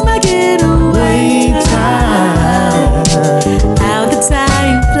 that's my getaway time. How the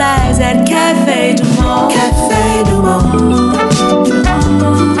time flies at Cafe Du Monde. Cafe Du Monde.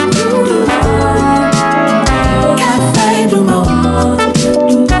 Cafe Du Monde.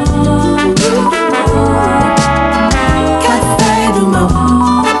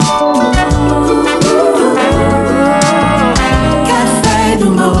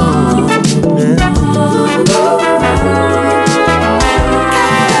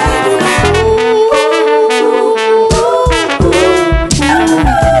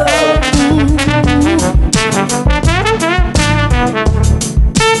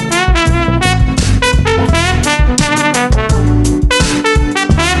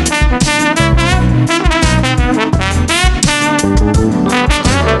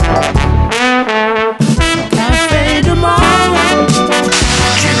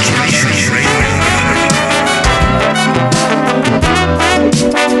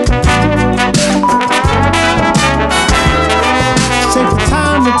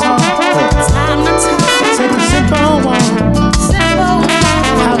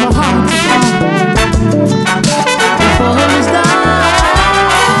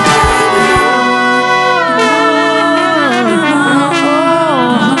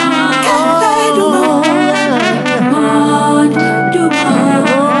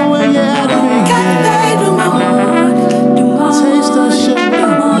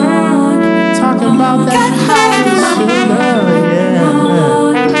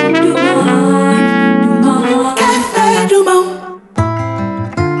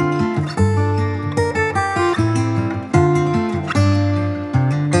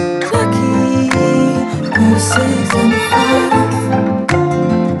 6 and a 5.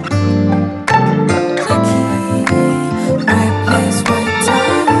 Lucky, right place, right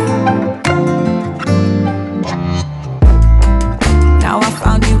time. Now I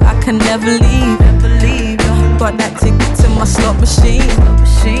found you, I can never leave. Got that ticket to my slot machine.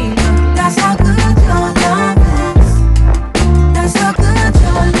 That's how good your love is. That's how good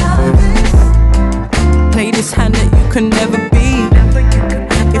your love is. Play this hand that you can never be.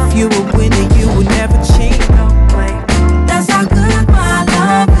 If you were winning, you would never cheat. That's how good my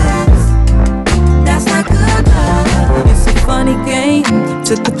love is. That's how good love. It's a funny game,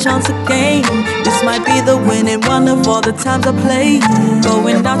 took a chance again. This might be the winning one of all the times I play.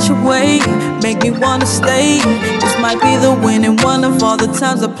 Going out your way, make me wanna stay. This might be the winning one of all the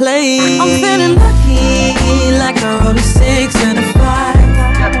times I play. I'm feeling lucky, like I rolled a 6 and a 5.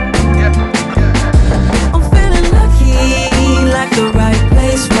 I'm feeling lucky, like the right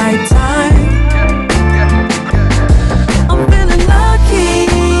place, right time. I'm feeling lucky,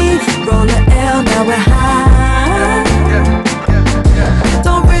 roll a L, now we're high.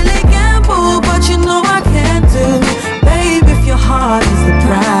 Don't really gamble, but you know I can do. Babe, if your heart is the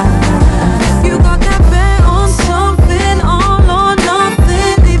prize. You got that bet on something, all or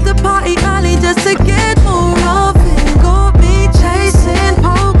nothing. Leave the party early just to get more of it. Got me chasing,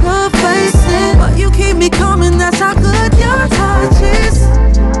 poker facing, but you keep me coming, that's how good your touch is.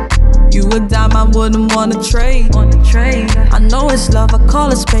 You a dime I wouldn't wanna trade. I know it's love, I call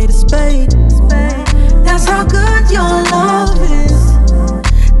a spade a spade. That's how good your love is.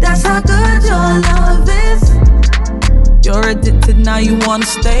 That's how good your love is. You're addicted, now you wanna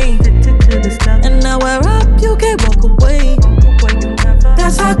stay. And now we're up, you can't walk away.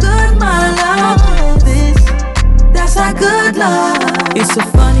 That's how good my love is. That's how good love. It's a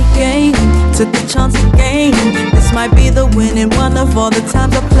funny game, took a chance again. This might be the winning one of all the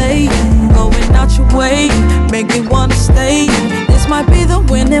times I play. Going out your way, make me wanna stay. This might be the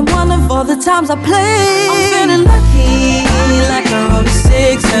winning one of all the times I play. I'm feeling lucky, like I rolled a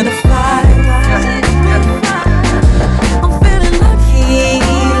 6 and a 5. I'm feeling lucky,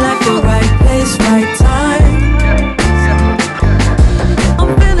 like the right place, right time. I'm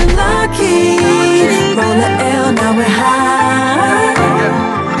feeling lucky, roll a L, now we're high.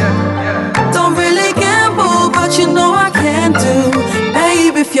 Don't really gamble, but you know I can do.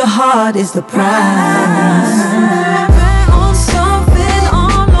 Babe, if your heart is the prize. Bet on something,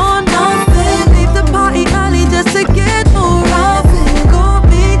 all or nothing. Leave the party early just to get more of it. Got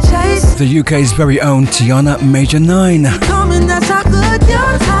me chasing. The UK's very own Tiana Major 9. Coming, that's how good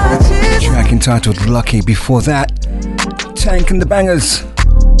your touch is. Track entitled Lucky. Before that, Tank and the Bangers.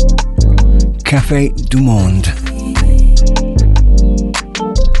 Café du Monde.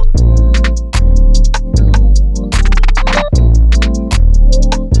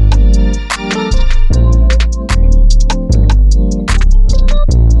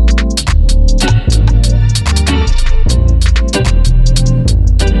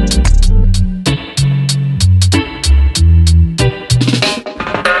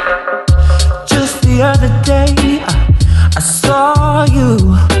 Just the other day, I saw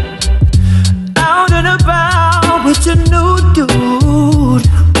you out and about with your new dude.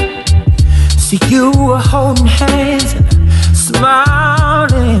 See, you were holding hands and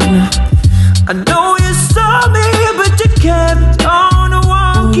smiling. I know you saw me, but you kept on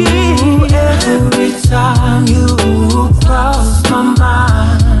walking. Every time you crossed my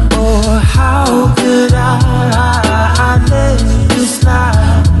mind, oh, how could I let you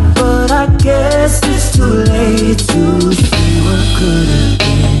slide? But I guess it's too late to see what could have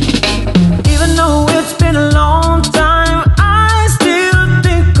been. Even though it's been a long time, I still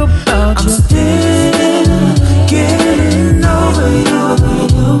think about you. I'm still getting over you.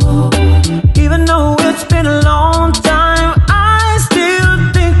 Even though it's been a long time, I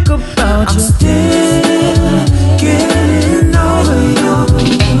still think about you. I'm still getting over you.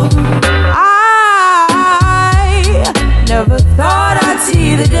 I never thought I'd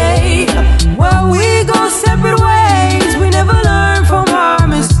see the day where we go separate ways. We never learn from our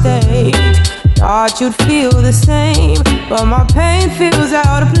mistakes. Thought you'd feel the same, but my pain feels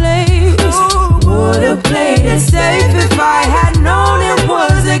out of place. Would've played it safe if I had known it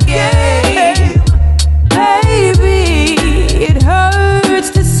was a game. Baby, it hurts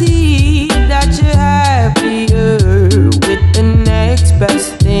to see that you're happier with the next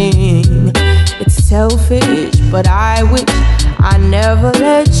best thing. It's selfish, but I wish I never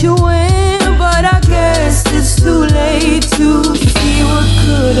let you in. But I guess it's too late to see what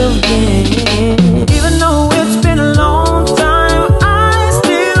could have been. Even though it's been a long time, I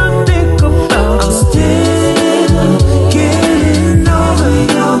still think about you. I'm still getting over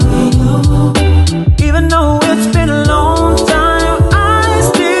you. Even though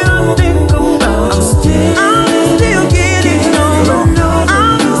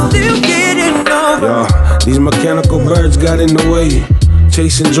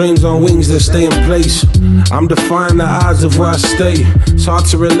Chasing dreams on wings that stay in place. I'm defying the odds of where I stay. It's hard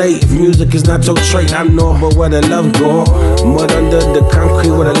to relate if music is not your trait. I know but where the love goes. Mud under the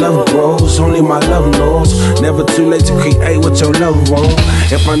concrete where the love grows. Only my love knows. Never too late to create what your love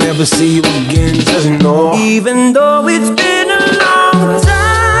wants. If I never see you again, just know. Even though it's been a long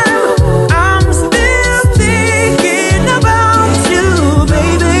time, I'm still thinking about you,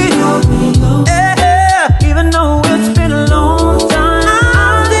 baby. Yeah, even though it's been a long time,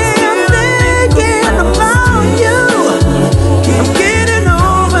 I'm still thinking about you. I'm getting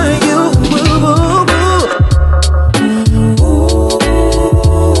over you.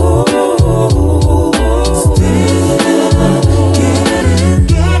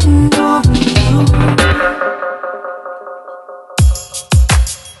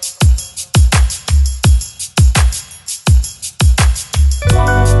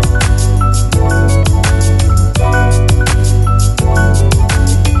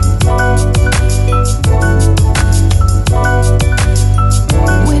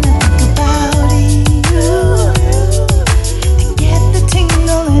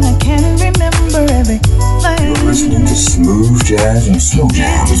 Smooth jazz and slow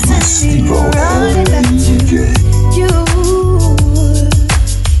jams with Steve-O LDJ.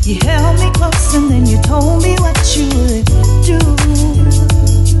 You held me close and then you told me what you would do.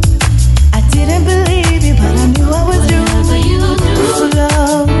 I didn't believe you, but I knew I was due. Whatever you do for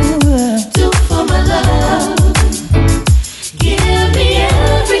love, do for my love. Give me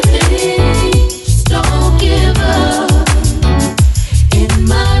everything, just don't give up. In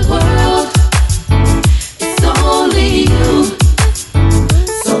my world, it's only you.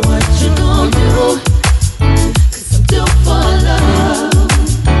 So what you gonna do? 'Cause I'm due for love.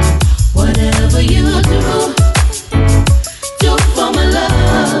 Whatever you do, do for my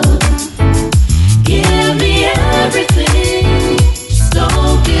love. Give me everything, just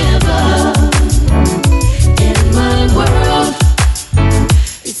don't give up. In my world,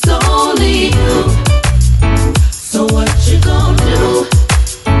 it's only you. So what you gonna do?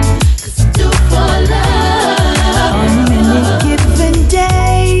 'Cause I'm due for love. On any given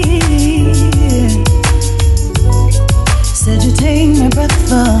day, said you take my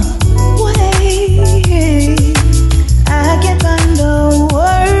breath away. I can't find the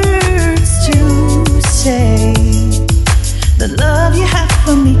words to say. The love you have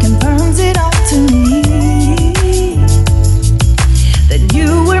for me confirms it all to me. That you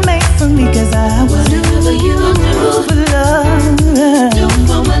were made for me, 'cause I was whatever you do for love. Do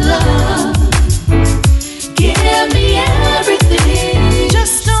for my love. Give me everything,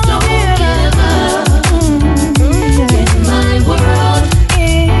 just don't give up. In my world,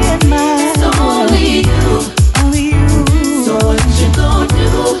 it's only you. So what you gonna do?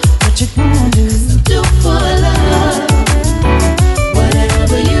 What you gonna do? Do for love.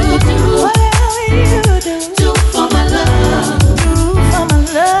 Whatever you do, do for my love.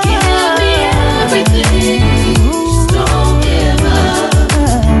 Give me everything, just don't give up.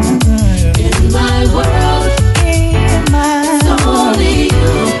 In my world, it's only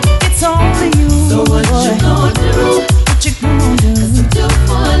you. So what you gonna do? What you gonna do? 'Cause I do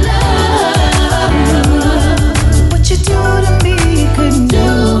for love. What you do to me, you couldn't do.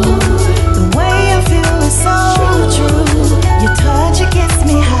 The way I feel is so true. Your touch, it gets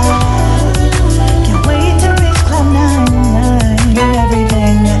me high. Can't wait to reach cloud 9.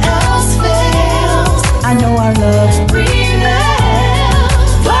 Everything else fails. I know our love prevails.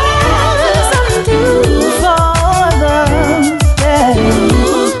 Whatever I do for love, yeah.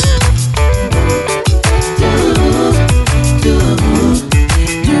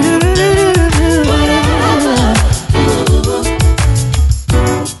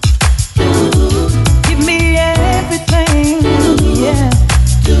 Give me everything, yeah.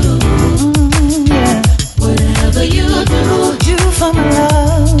 Yeah. Whatever you do for my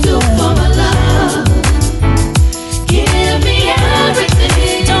love. Do for my love. Give me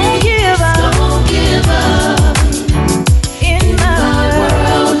everything. Don't give up. Don't give up. In my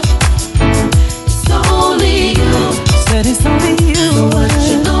world, it's only you. Said it's only you. So what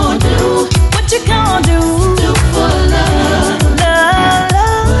you gonna do? What you gonna do? Do for love.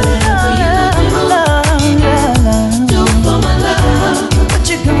 Whatever you do, do for my love. What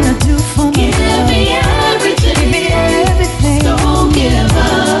you gonna do for me? Give me everything. Give me everything. Don't give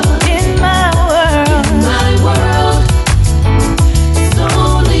up. In my world, it's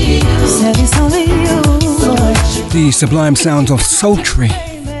only you. Said it's only you. So what you The sublime sounds of Sultry.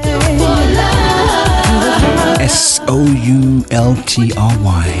 do for love?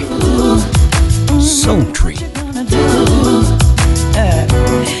 Soultry. Sultry.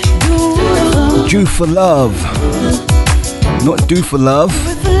 Do for love. Not do for love.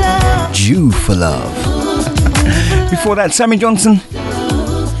 Due for Love. Before that, Sammy Johnson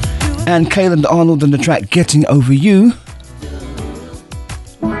and Kayland Arnold on the track Getting Over You.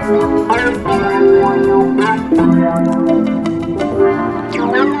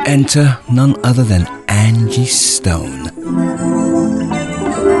 Enter none other than Angie Stone.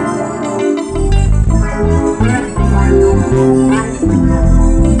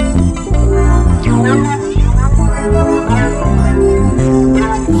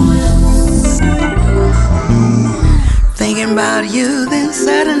 Thinking about you, then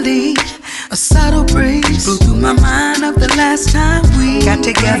suddenly a subtle breeze blew through my mind of the last time we got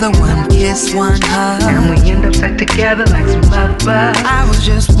together. One kiss, one hug, and we end up stuck together like some lovebirds. I was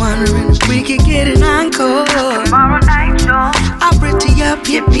just wondering if we could get an encore tomorrow night, y'all. I'll pretty up,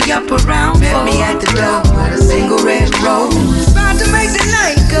 hit me up around, met me at the door with a single red rose. About to make the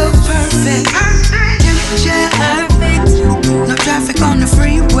night go perfect. Temperature perfect, no traffic on the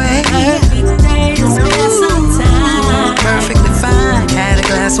freeway. Perfect day to spend some time. Perfectly fine, had a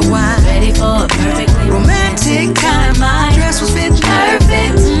glass of wine, ready for a perfectly romantic time. My dress was fitting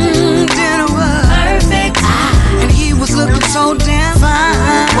perfect, dinner was perfect, and he was looking so damn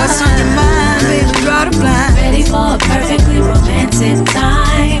fine. What's on your mind, baby? Draw the blind, ready for a perfectly romantic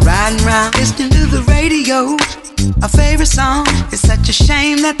time. Riding round, listening to the radio, our favorite song. It's such a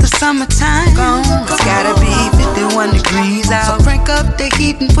shame that the summertime gone. It's gotta be 51 degrees out, so crank up the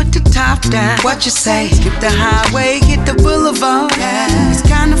heat and put the top down. What you say? Skip the highway, hit the boulevard. Yeah, it's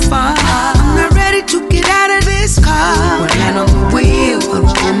kinda far. I'm not ready to get out of this car. One hand on the wheel, one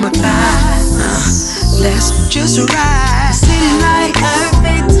on my thigh. Let's just ride. City light,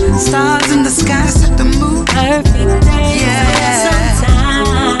 perfect. Stars in the sky, set the mood. Perfect day, yeah.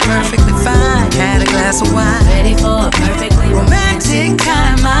 Perfectly fine, had a glass of wine, ready for a perfectly romantic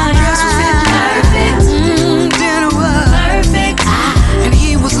time. My dress was fitting perfect, dinner was perfect, and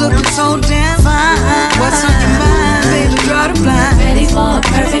he was looking so damn fine. What's on your mind, baby? Draw the blind, ready for a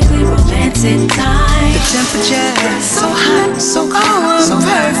perfectly romantic time. The temperature so hot, so cold, so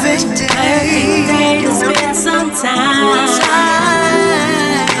perfect day. Perfect day to spend some time.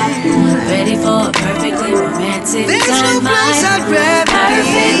 Ready for a perfectly romantic time. There's no place I'd rather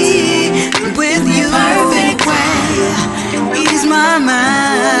be with you. Perfect way, ease my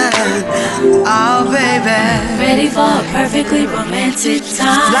mind. Oh, baby. Ready for a perfectly romantic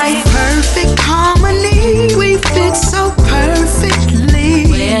time. Like perfect harmony, we fit so perfectly.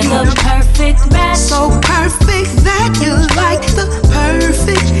 We're the perfect match, so perfect that you like the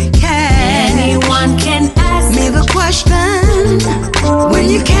perfect cat. Anyone can ask me the question when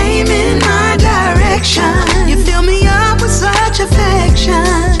you came in my direction. You fill me up with such affection.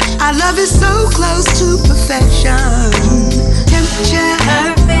 Our love is so close to perfection. Temperature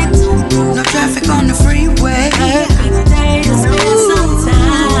perfect, no traffic on the freeway. Perfect day to spend some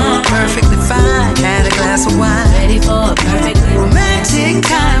time. Perfectly fine, had a glass of wine, ready for a perfectly romantic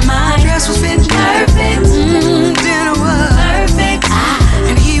time. My dress was fitting perfect, dinner was perfect,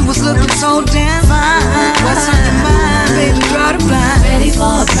 and he was looking so damn fine. What's on your mind, baby? Draw the blind, ready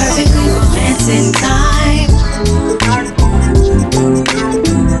for a perfectly romantic time.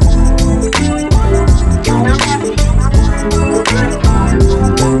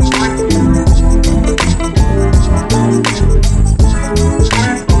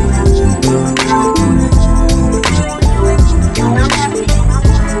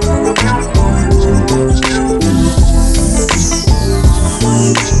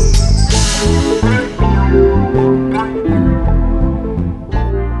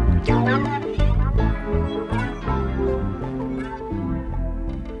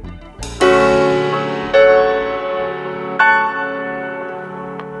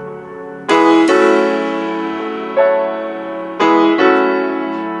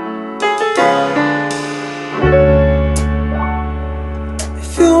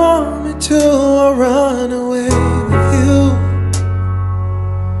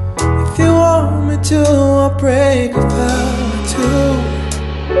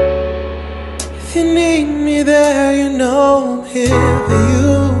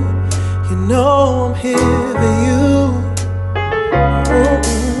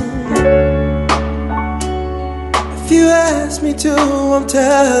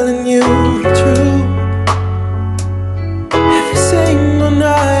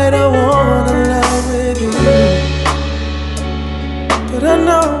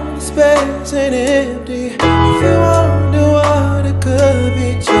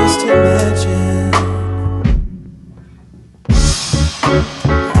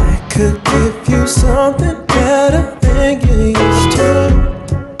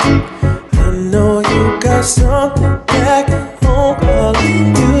 Something back at home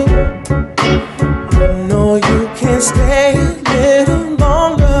calling you.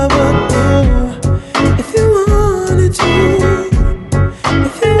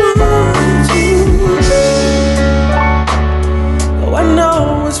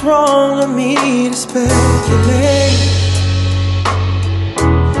 it's wrong of me to speculate,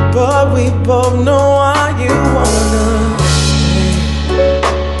 but we both know why you wanna stay.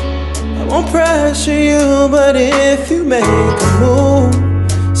 I won't pressure you, but if you make a move,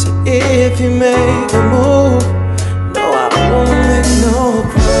 say if you make a move, no, I won't make no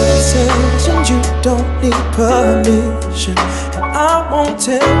promises, and you don't need permission, and I won't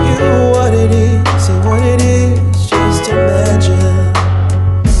tell you what it is or what it is, just imagine.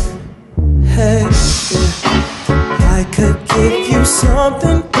 Hey, yeah. I could give you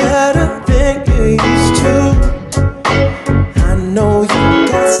something better than you used to. I know you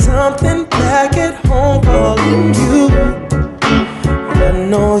got something back at home calling you. I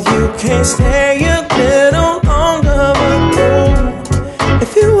know you can't stay a little longer, but go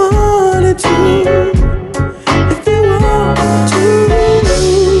if you wanted to. If you wanted to,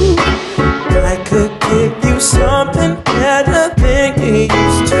 I could give you something better than you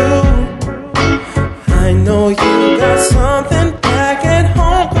used to. I know you got something back at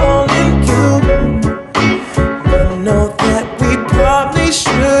home calling you. I know that we probably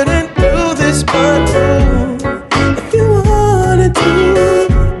shouldn't do this, but if you wanted to,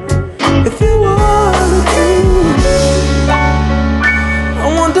 if you wanted to, I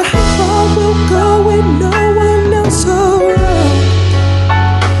wonder how far we'll go with no one else around.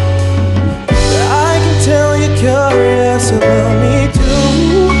 I can tell you're curious about me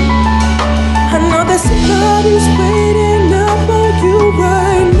too. I know that somebody's waiting up on you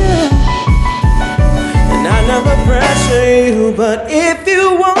right now, and I never pressure you, but if you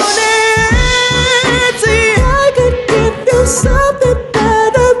want it, see, I could give you something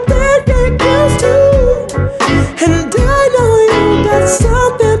better than you used to. And I know you got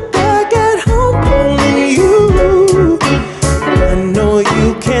something back at home calling you. I know you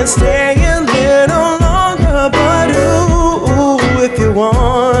can't stay a little longer, but ooh, if you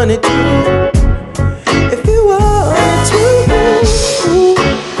wanted to,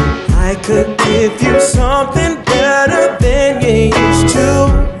 I could give you something better than you used to.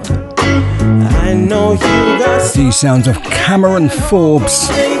 I know you got the sounds of Cameron Forbes.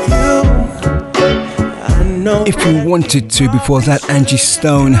 If you wanted to, before that Angie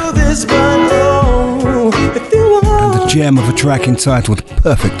Stone, and the gem of a track entitled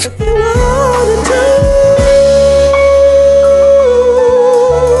Perfect.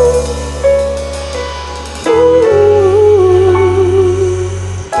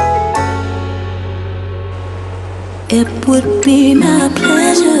 It would be my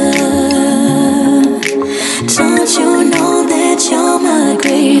pleasure. Don't you know that you're my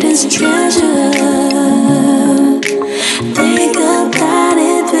greatest treasure? Think about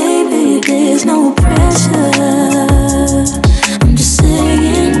it, baby, there's no pressure. I'm just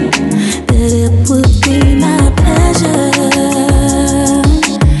saying that it would be my pleasure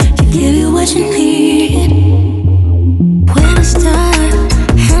to give you what you need. Where to start,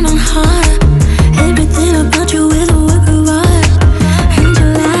 hand on heart, everything about you is a work of art.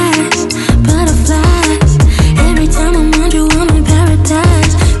 Angel eyes, butterflies, every time I'm around you I'm in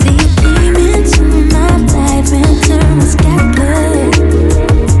paradise. See you came into my life and turned the sky blue.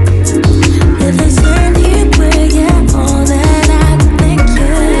 If there's anywhere, yeah, all that I could think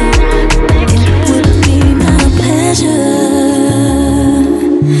you, it would be my pleasure.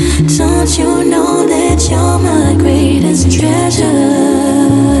 Don't you know that you're my greatest treasure?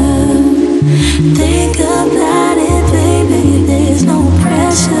 Think about it, baby, there's no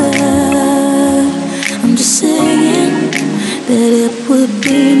pressure. I'm just saying that it would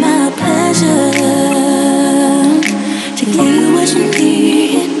be my pleasure to give you what you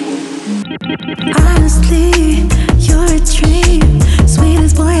need. Honestly, you're a dream,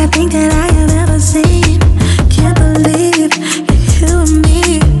 sweetest boy I think that I have ever seen. Can't believe you're you and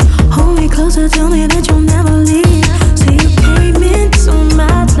me. Hold me closer, tell me that you'll never leave. So you came into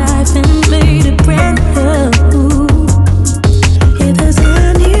my life and made it brand new. If there's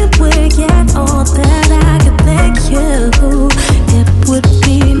anywhere, yeah, all that I could thank you, it would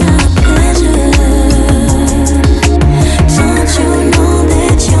be my pleasure. Don't you know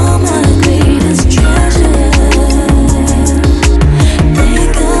that you're my greatest treasure?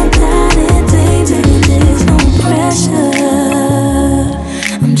 Think about it, baby, there's no pressure.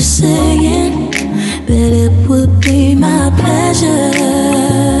 I'm just saying that it would be my pleasure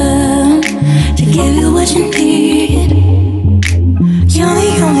to give you what you need. You're the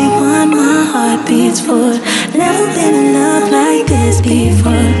only one my heart beats for. Never been in love like this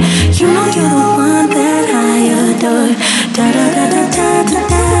before. You know you're the one that I adore. Da da da da da da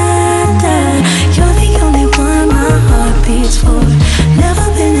da da. You're the only one my heart beats for. Never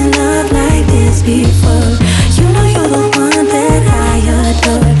been in love like this before. You know you're the one that I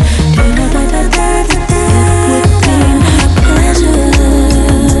adore.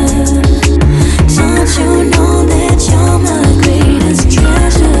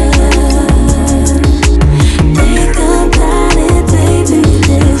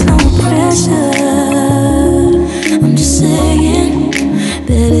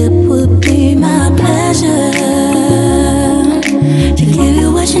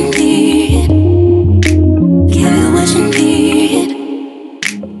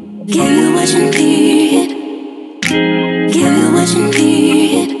 Give you what you need. Give you what you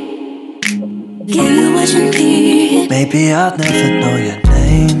need. Give you what you need. Maybe I'll never know your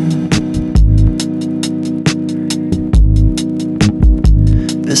name,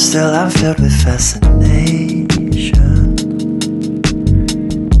 but still I'm filled with fascination.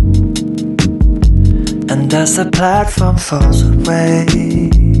 And as the platform falls away,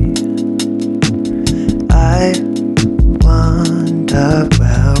 I wonder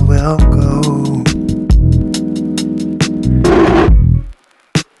where we'll go.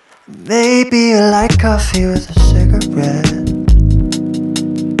 Maybe you like coffee with a cigarette.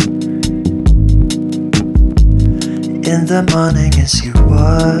 In the morning as you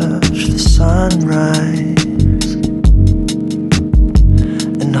watch the sunrise,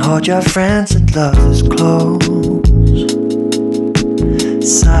 and hold your friends and lovers close.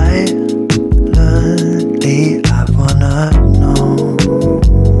 Silently I wanna know,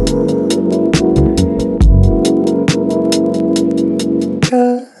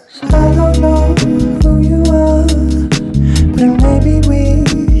 'cause I don't know who you are, but maybe we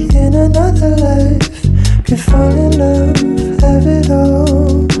in another life could fall in love, have it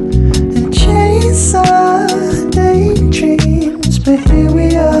all, and chase our daydreams. But here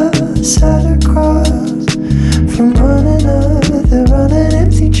we are, sat across from one another on an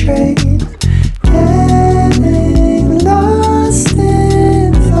empty train, getting lost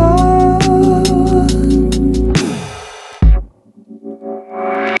in thought.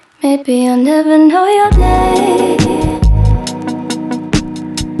 Maybe I'll never know your name.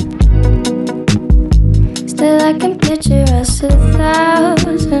 Still I can picture us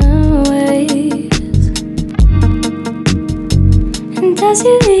 1,000 ways. And as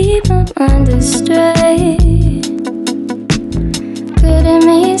you lead my mind astray, could it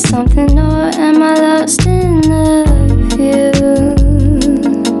mean something, or am I lost in the view?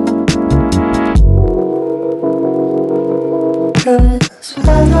 'Cause I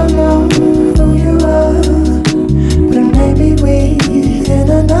don't know who you are, but maybe we in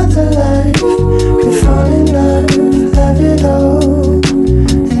another life could fall in love, have it all,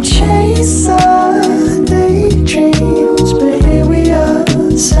 and chase our daydreams. But here we are,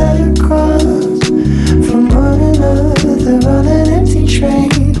 sat across from one another on an empty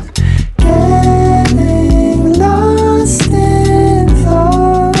train, getting lost in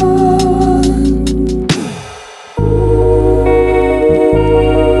thought.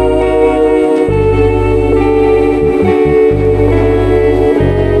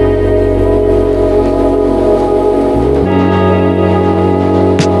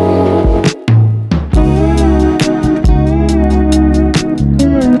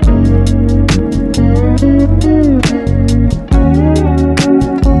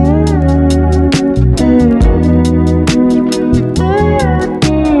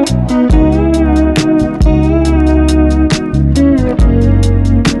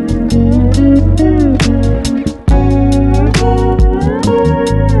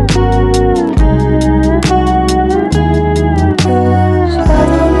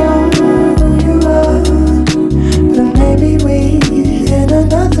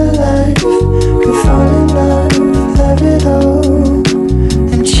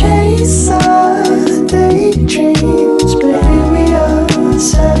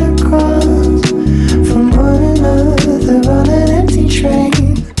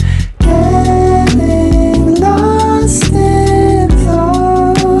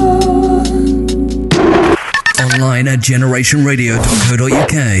 At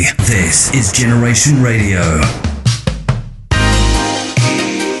generationradio.co.uk. This is Generation Radio.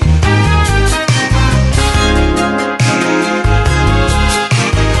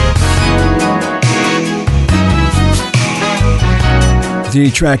 The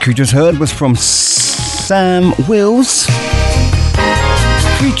track you just heard was from Sam Wills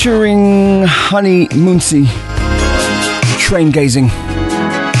featuring Honey Moonsey, Train Gazing.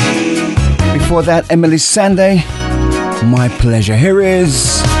 Before that, Emily Sande, My Pleasure. Here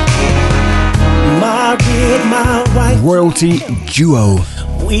is Margaret, my wife, Royalty Duo.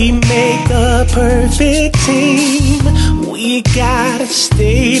 we make the perfect team. We gotta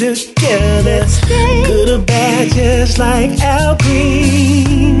stay together, good or bad, just like Al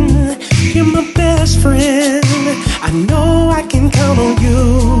Green. You're my best friend, I know I can count on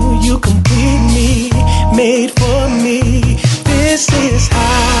you. You complete me, made for me. This is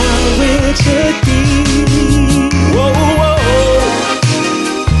how it should be. Whoa, whoa.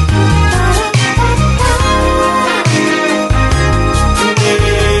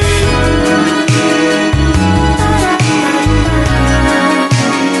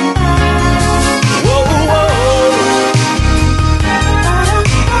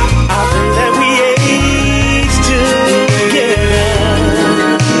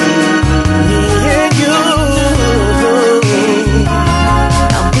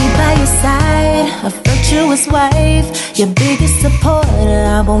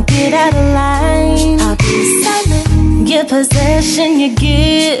 won't get out of line. I'll be silent. Give possession, you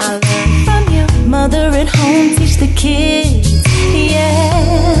give. I learn from you. Mother at home, teach the kids.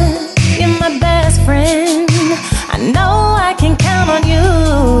 Yeah, you're my best friend. I know I can count on you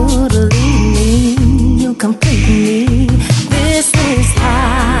to lead me. You complete me. This is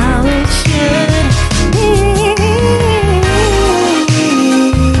how it should be.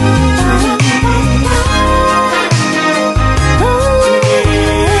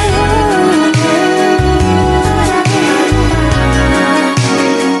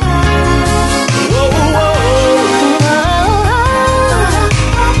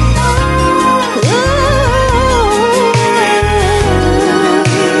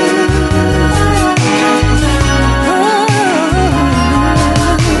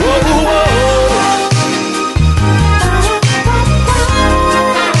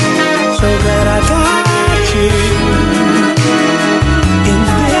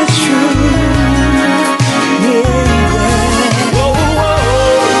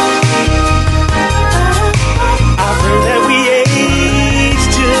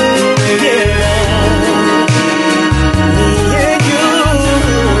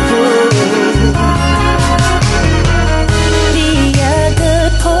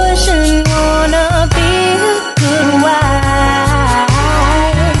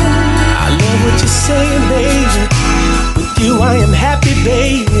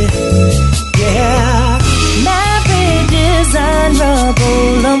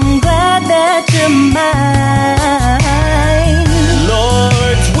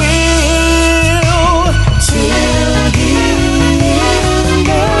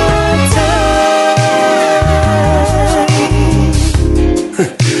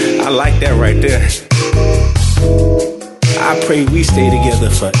 We stay together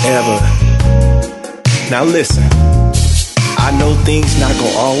forever. Now listen, I know things not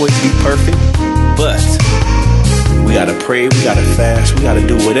gonna always be perfect, but we gotta pray, we gotta fast, we gotta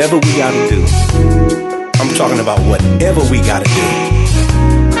do whatever we gotta do. I'm talking about whatever we gotta do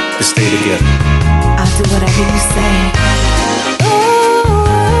to stay together. I'll do whatever you say.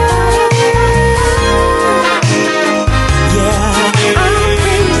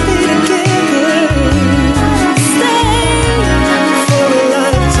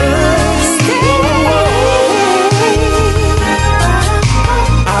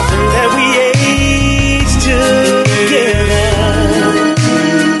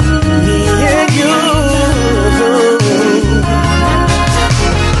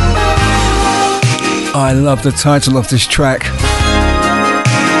 I love the title of this track.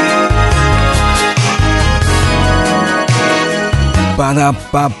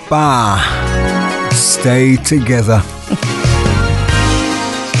 Ba-da-ba-ba. Stay together.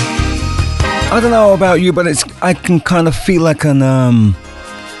 I don't know about you, but I can kind of feel like an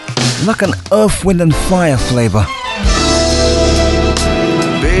Earth, Wind and Fire flavor.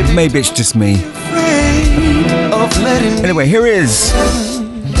 Maybe it's just me. Anyway, here is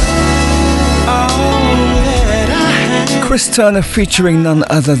Chris Turner featuring none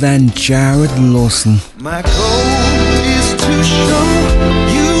other than Jared Lawson. My goal is to show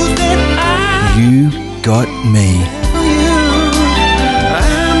you that You got me.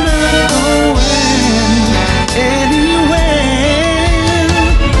 I'm not going anywhere.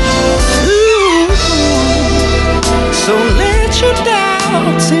 Ooh. So let your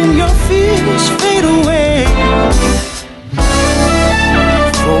doubts and your fears fade away.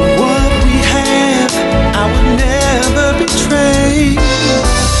 For what we have, I would never betray.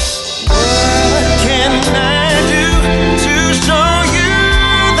 What can I do to show you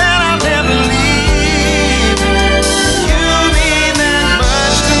that I'll never leave? You mean that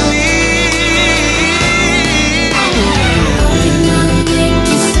much to me. Make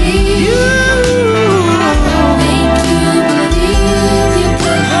you see, make you believe you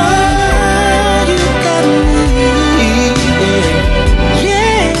can. You got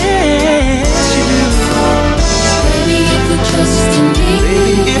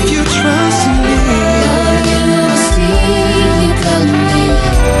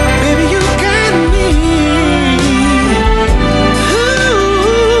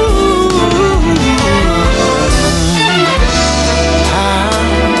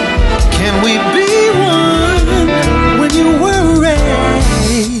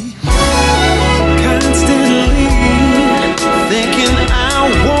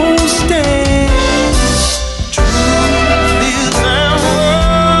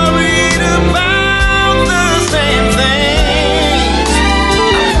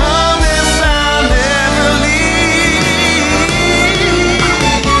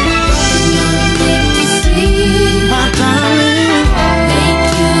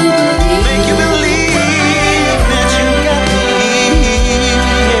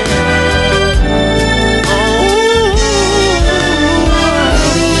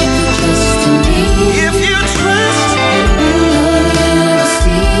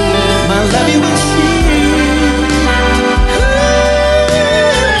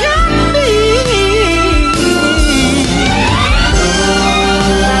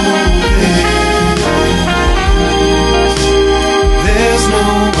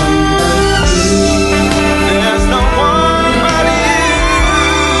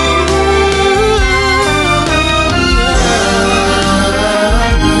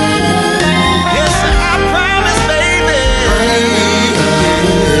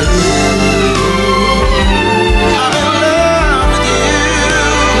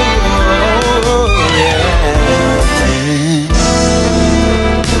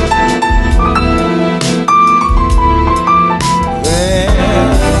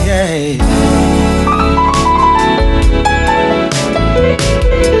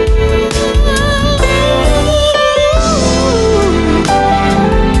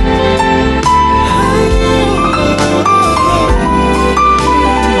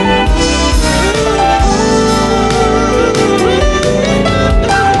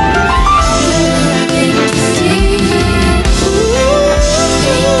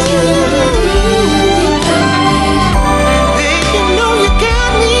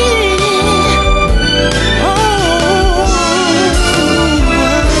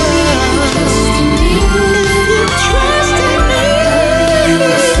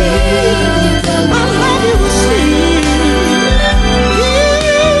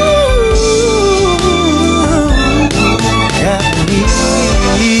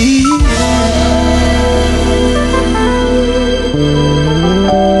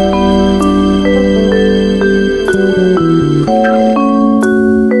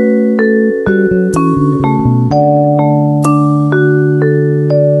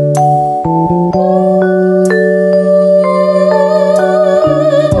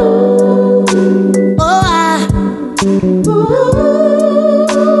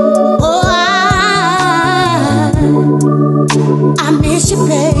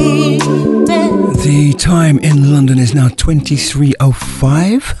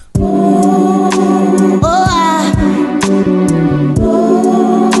 23:05.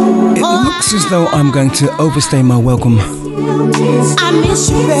 It looks as though I'm going to overstay my welcome, I miss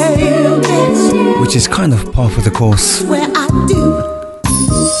you, baby. which is kind of par for the course. Where I do.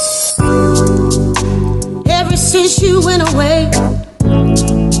 Ever since you went away,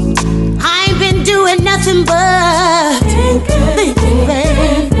 I ain't been doing nothing but thinking, baby.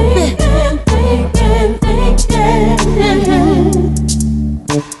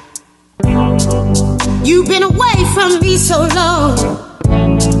 You've been away from me so long,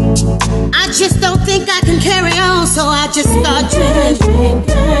 I just don't think I can carry on, so I just start drinking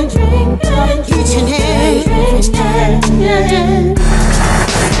each and every day.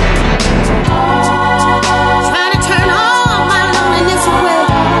 Trying to turn all my loneliness away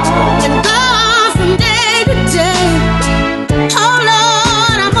and go on from day to day. Oh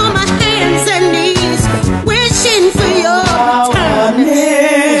Lord, I'm on my hands and knees, wishing for your return.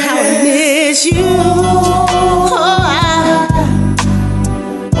 How I miss you.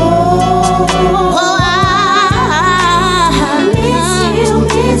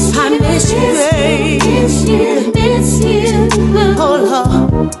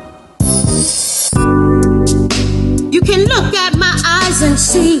 And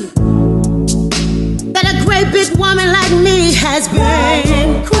see that a great big woman like me has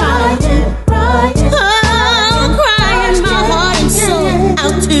been crying my heart and soul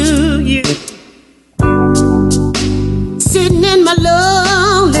out to you. Sitting in my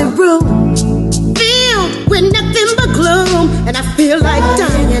lonely room, filled with nothing but gloom, and I feel like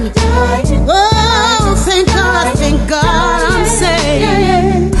dying. Oh, thank God I'm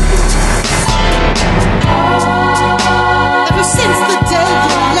saved. Since the day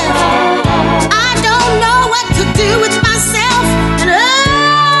you left, I don't know what to do with myself. And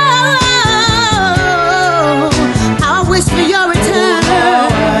oh, how I wish for your return. I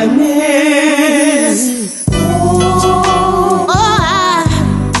miss.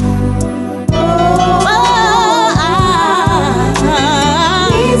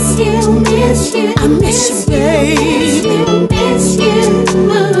 Miss you. I miss you, baby. Miss you.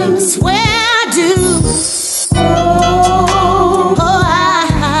 I swear I do.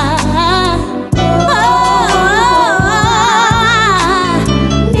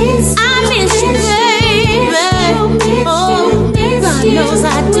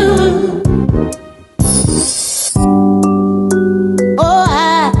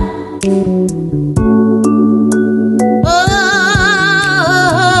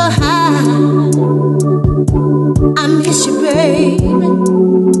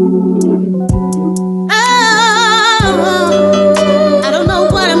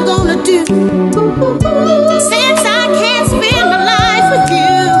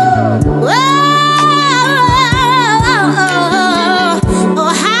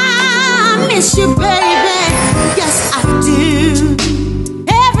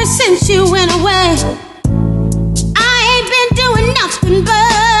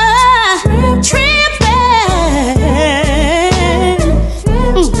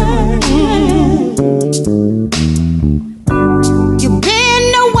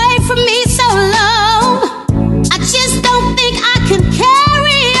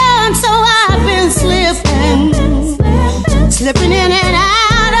 Slipping in and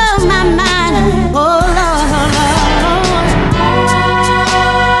out of my mind. Oh Lord,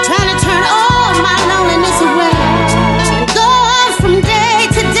 trying to turn all my loneliness away, go on from day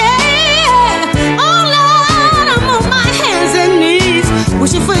to day. Oh Lord, I'm on my hands and knees,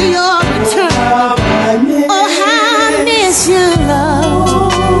 wishing for your return. Oh, how I miss you,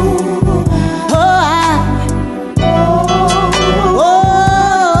 love.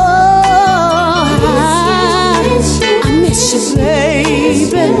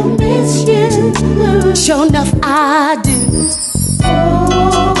 Sure enough, I do.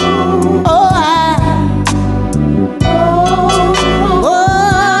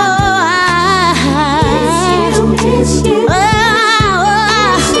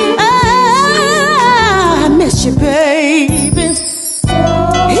 I miss you, baby.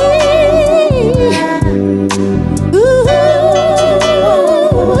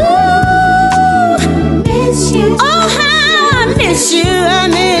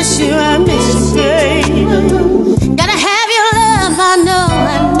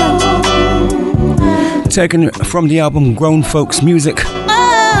 Taken from the album Grown Folks Music.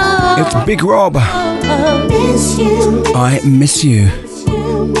 It's Big Rob. I miss you.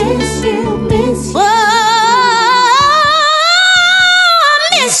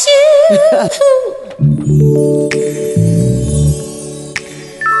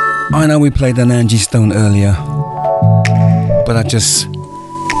 I know we played an Angie Stone earlier. but I just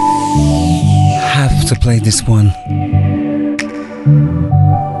have to play this one.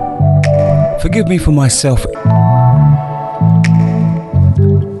 Forgive me for myself.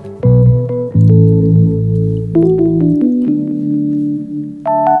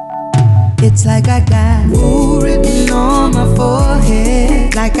 It's like I got ooh written on my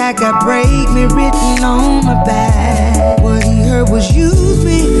forehead, like I got break me written on my back. What he heard was use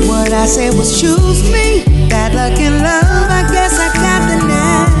me, what I said was choose me. Bad luck and love, I guess I got the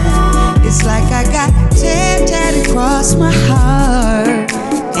knack. It's like I got tatted across my heart,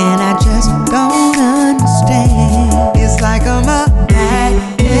 and I just don't understand. It's like I'm a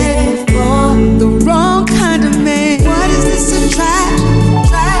magnet for the wrong kind of man. What is this attraction?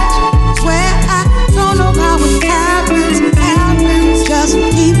 Swear I don't know how it happens. Just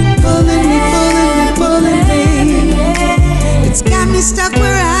keep pulling me. It's got me stuck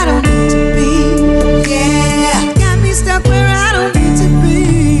where I don't need to be. Yeah, got me stuck where I don't need to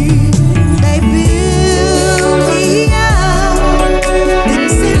be. They build me up and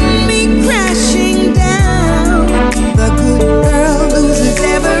send me crashing down. The good girl loses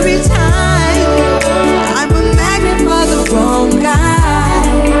every time. I'm a magnet for the wrong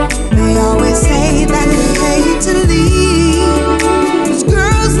guy. They always say that they hate to leave, 'cause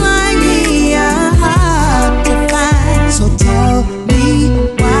girls like me are hard to find. So tell me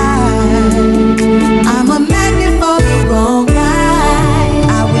why I'm a magnet for the wrong guy.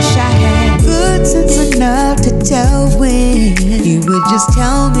 I wish I had good sense enough to tell when he would just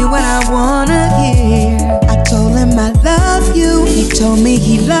tell me what I wanna hear. I told him I love you, he told me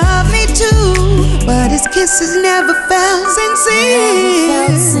he loved me too, but his kisses never felt sincere.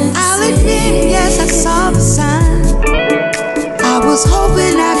 I'll admit, yes, I saw the sign. I was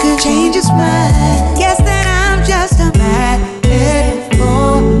hoping I could change his mind. Guess that I'm just a magnet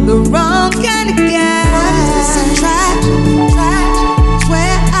for the wrong kind of guy. What is this attraction?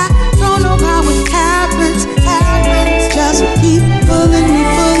 Swear I don't know how it happens. Just keep pulling me.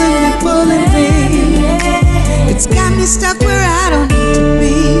 It's got me stuck where I don't need to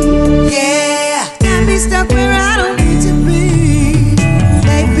be. Yeah, got me stuck where I don't need to be.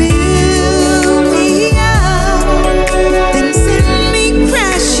 They build me up, then send me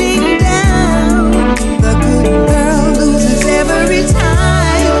crashing down. The good girl loses every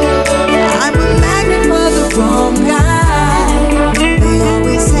time. I'm a magnet for the wrong guy. They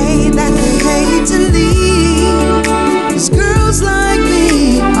always say that they hate to leave, 'cause girls like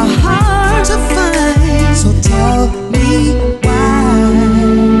me are hard to find. So tell me why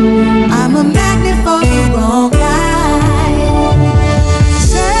I'm a magnet for the wrong guy.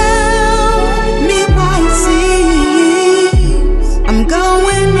 Tell me why it seems I'm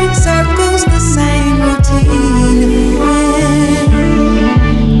going in circles, the same routine.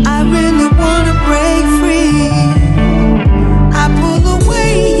 I really wanna break free. I pull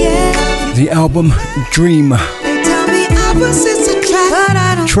away, yeah. The album Dream, They tell me opposites attract, but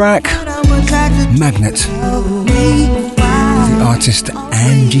I don't track know what I'm attracted to. Magnet, Tell me why the artist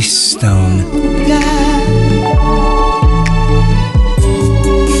Angie Stone.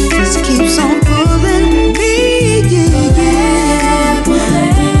 just keeps on pulling me, yeah.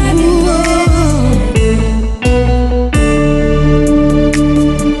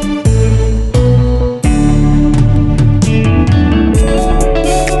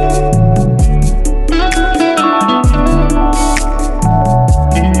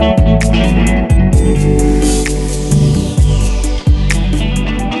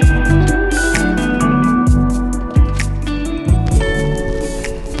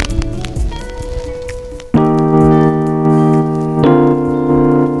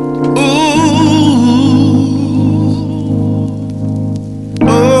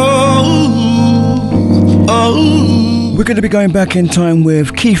 Ooh. We're going to be going back in time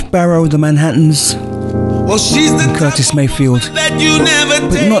with Keith Barrow, the Manhattans, Well, she's the and Curtis Mayfield, that you never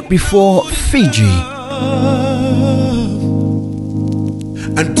but not before Fiji.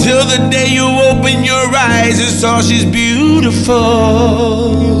 Until the day you open your eyes and saw she's beautiful.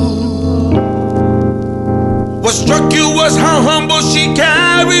 What struck you was how humble she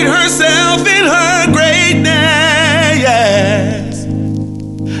carried herself in her greatness.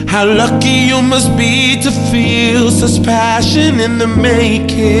 How lucky you must be to feel such passion in the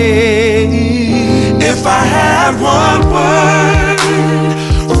making. If I had one word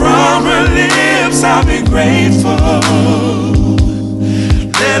from her lips, I'd be grateful.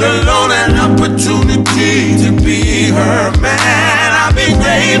 Let alone an opportunity to be her man, I'd be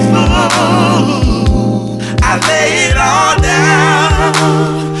grateful. I lay it all down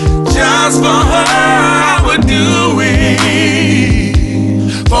just for her, I would do it.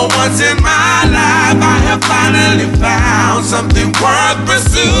 For once in my life I have finally found some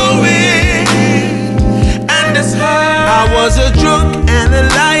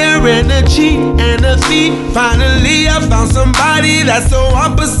liar and a cheat and a thief. Finally I found somebody that's so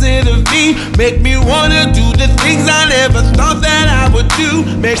opposite of me. Make me wanna do the things I never thought that I would do.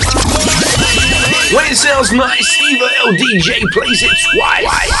 When it sounds nice, Steve L DJ plays it twice.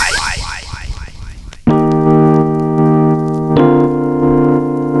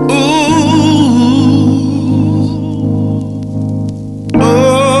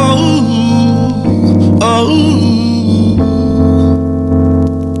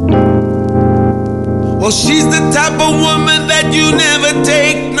 Well, she's the type of woman that you never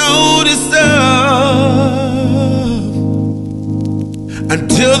take notice of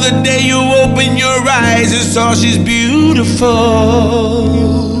until the day you open your eyes and saw she's beautiful.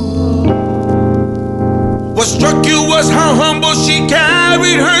 What struck you was how humble she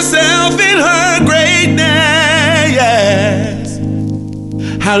carried herself in her greatness.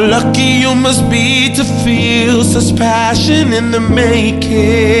 How lucky you must be to feel such passion in the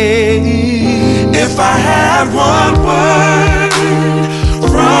making. If I had one word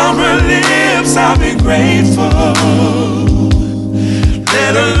from her lips, I'd be grateful.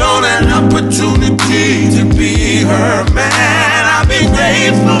 Let alone an opportunity to be her man, I'd be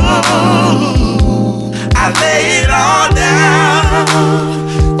grateful. I lay it all down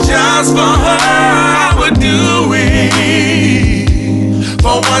just for her, I would do it.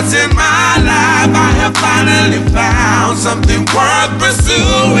 For once in my life I have finally found something worth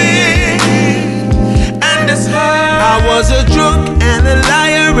pursuing. And it's her. I was a drunk and a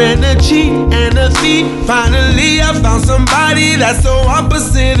liar and a cheat and a thief. Finally I found somebody that's so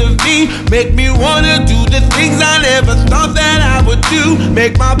opposite of me. Make me wanna do the things I never thought that I would do.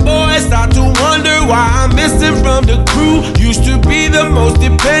 Make my boys start to wonder why I'm missing from the crew. Used to be the most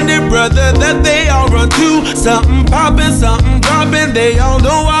dependent brother that they all run to. Something poppin', something dropping, they all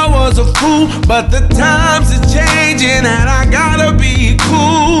know I was a fool. But the times are changing and I gotta be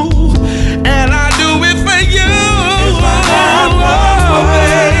cool. And I do it for you. If I had one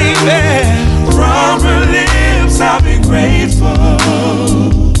baby from her lips, I'll be grateful.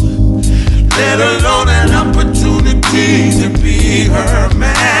 Let alone an opportunity to be her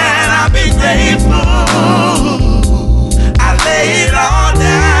man, I'll be grateful. I lay it all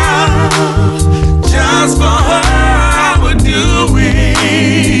down just for her, I would do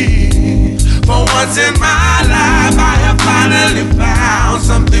it. For once in my life I have finally found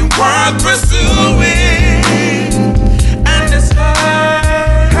something worth pursuing. And it's her.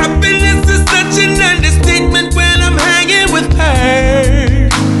 Happiness is such an understatement when I'm hanging with her.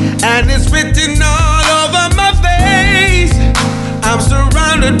 And it's written all over my face. I'm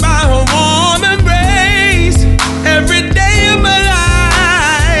surrounded by her warm embrace. Every day of my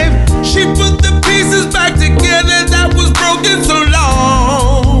life she put the pieces back together that was broken so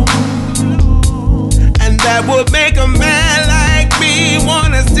long. And that would make a man like me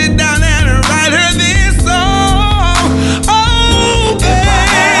wanna sit down and write her this song. Oh, baby, if I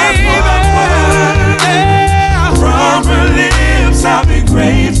had one word, yeah, from her lips, I'll be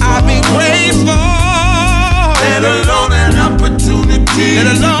grateful. I'll be grateful. Let alone an opportunity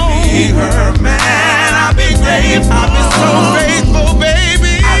to be her man, I'll be grateful. I'll be so grateful,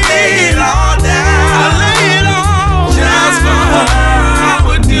 baby. I lay it all down. I lay it all just for her, I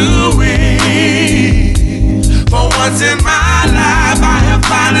would do it. For once in my life I have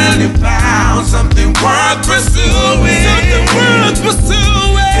finally found something worth pursuing. Something worth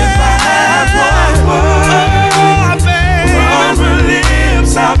pursuing. If I had one word from her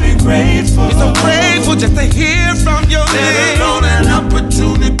lips, I'll be grateful. So grateful just to hear from your lips. Let alone an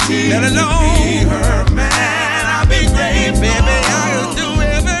opportunity to be her man, I'll be grateful. Baby, I'll do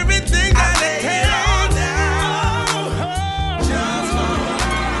everything I can down just for her.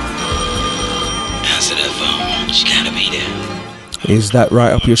 Answer that phone, she gotta be there. Is that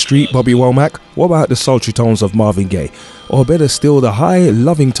right up your street, Bobby Womack? What about the sultry tones of Marvin Gaye? Or better still, the high,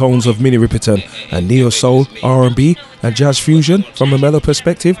 loving tones of Minnie Riperton and neo-soul, R&B and jazz fusion from a mellow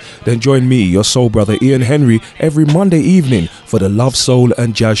perspective? Then join me, your soul brother Ian Henry, every Monday evening for the Love, Soul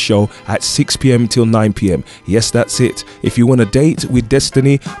and Jazz Show at 6 p.m. till 9 p.m. Yes, that's it. If you want a date with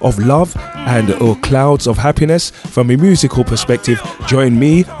destiny of love and or clouds of happiness from a musical perspective, join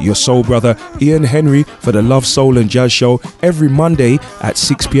me, your soul brother Ian Henry for the Love, Soul and Jazz Show every Monday at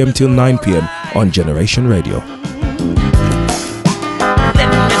 6 p.m. till 9 p.m. on Generation Radio. Let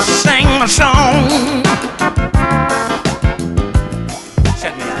me sing my song.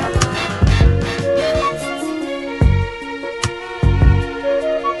 Check me out.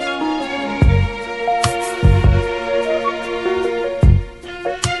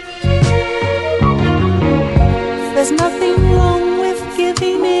 There's nothing wrong with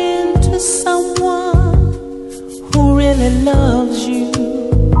giving in to someone who really loves you.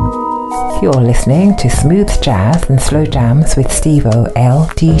 You're listening to Smooth Jazz and Slow Jams with Steve-O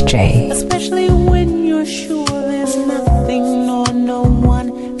LDJ. Especially when you're sure there's nothing nor no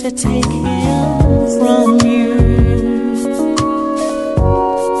one to take him from you.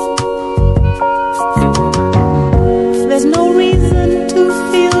 There's no reason to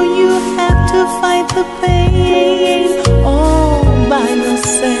feel you have to fight the pain all by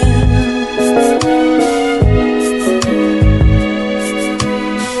yourself.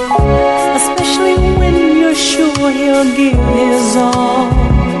 Especially when you're sure he'll give his all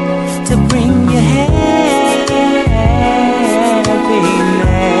to bring you happiness.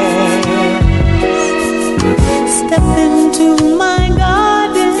 Step into my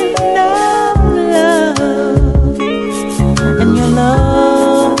garden of love, and your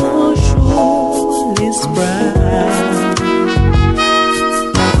love will surely sprout.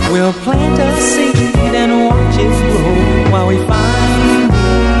 We'll plant a seed and watch it grow while we find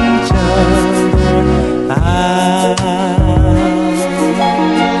each other out.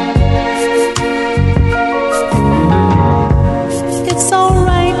 It's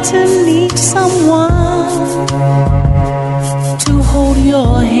alright to need someone to hold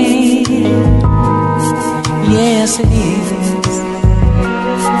your hand. Yes, it is.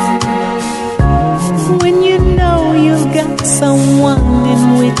 When you know you've got someone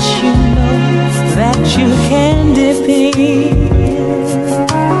in which you know that you can depend.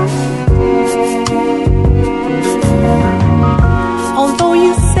 Although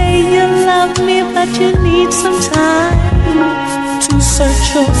you say you love me, but you need some time to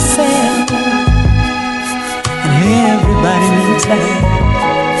search yourself, and everybody needs that.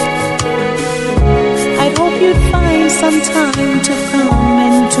 I hope you'd find some time to come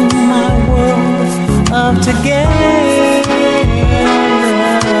into my world of together.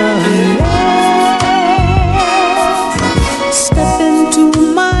 Step into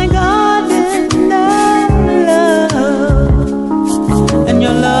my garden of love, and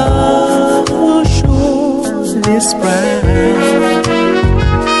your love will surely sprout.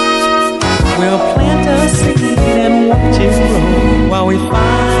 We'll plant a seed and watch it grow while we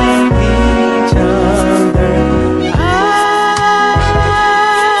find each other out.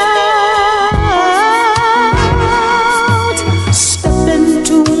 Step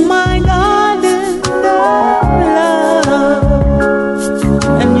into my garden of love,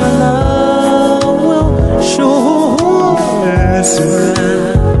 and your love will surely sprout.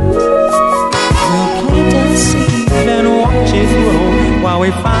 We'll plant a seed and watch it grow while we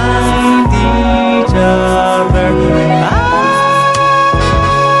find each other out.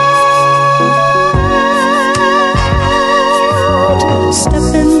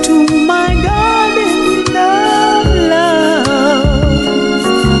 Step into my garden of love,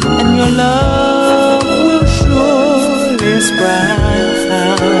 and your love will surely sprout.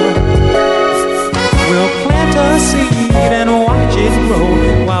 We'll plant a seed and watch it grow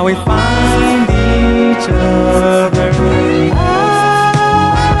while we find each other out.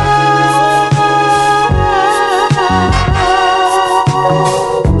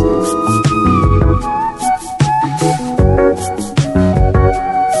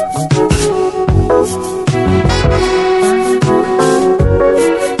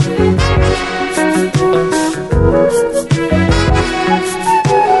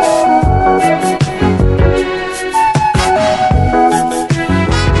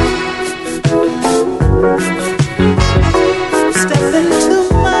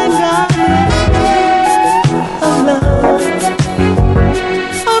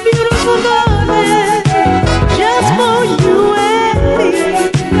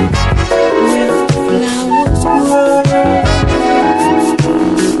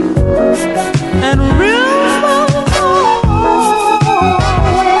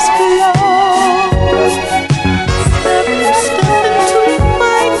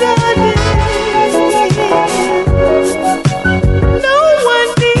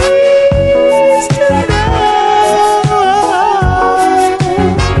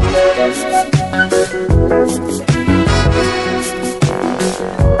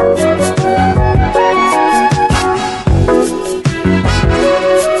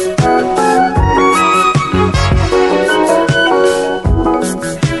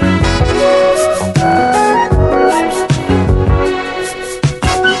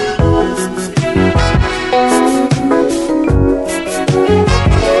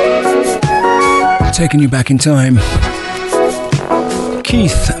 Taking you back in time.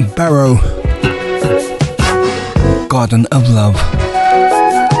 Keith Barrow, Garden of Love.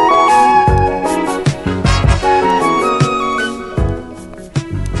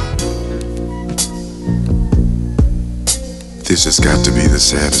 This has got to be the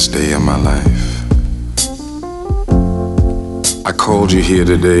saddest day of my life. I called you here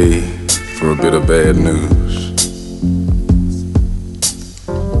today for a bit of bad news.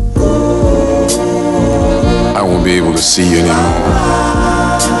 I won't be able to see you anymore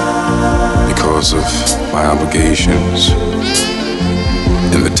because of my obligations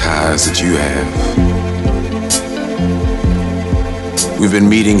and the ties that you have. We've been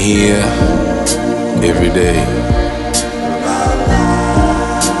meeting here every day.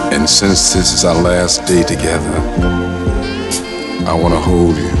 And since this is our last day together, I want to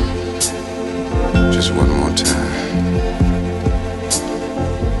hold you just one more time.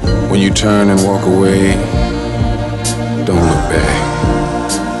 When you turn and walk away, don't look back.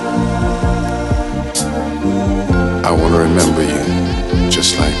 I want to remember you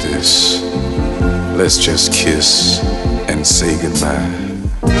just like this. Let's just kiss and say goodbye.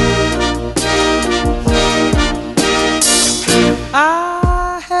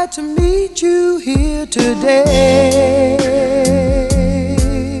 I had to meet you here today.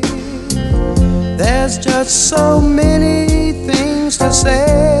 There's just so many things to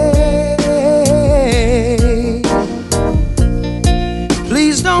say.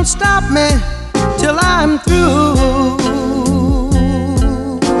 Please don't stop me till I'm through.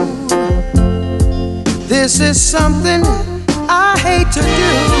 This is something I hate to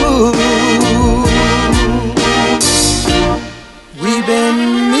do. We've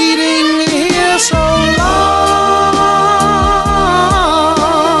been meeting here so long.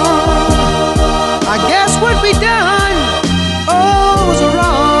 I guess what we done, was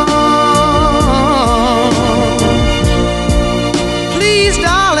wrong. Please,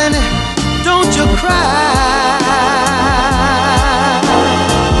 darling, don't you cry.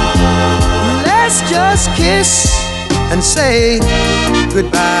 Let's just kiss and say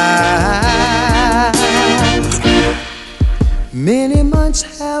goodbye. Many months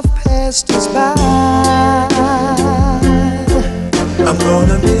have passed us by. I'm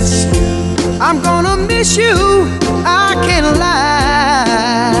gonna miss you. I'm gonna miss you. I can't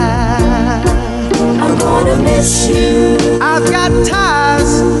lie. I'm gonna miss you. I've got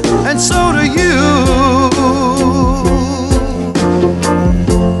ties, and so do you.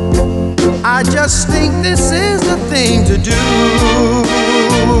 I just think this is the thing to do.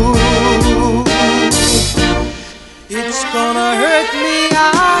 It's gonna hurt me, I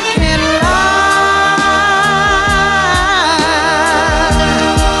can't lie.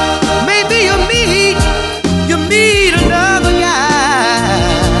 Maybe you meet another guy.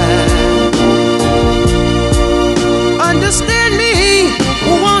 Understand me,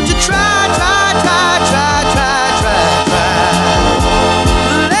 won't you try.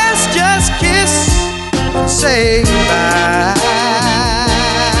 Let's just kiss and say goodbye.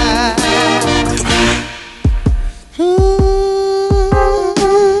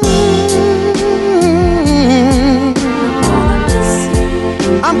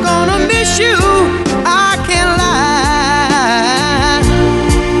 I'm gonna miss you, I can't lie.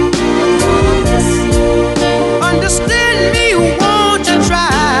 Understand me, won't you try.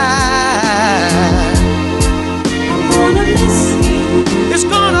 I'm gonna miss you. It's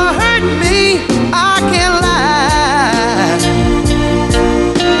gonna hurt me, I can't lie.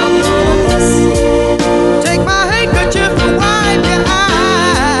 I'm gonna miss you. Take my handkerchief and wipe your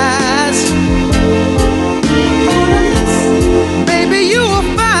eyes. Baby, you will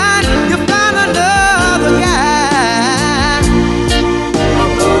find another guy.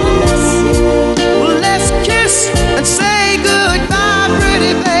 Well, let's kiss and say goodbye,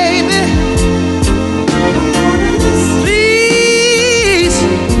 pretty baby. Please,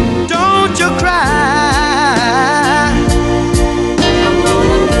 don't you cry.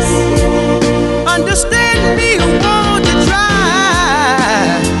 Understand me, won't you try.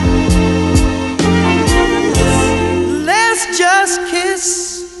 Let's just kiss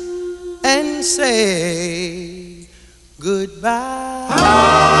and say goodbye.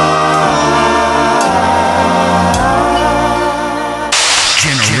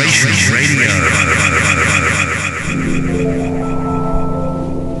 Generation Radio.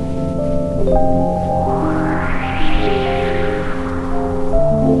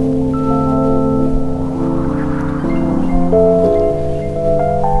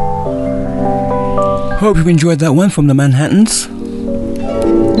 Hope you enjoyed that one from the Manhattans.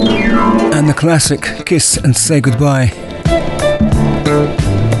 And the classic Kiss and Say Goodbye.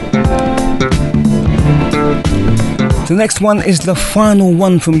 The next one is the final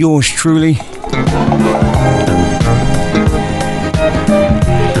one from yours truly.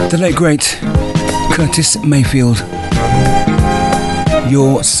 The late great Curtis Mayfield.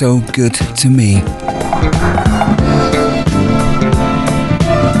 You're so good to me.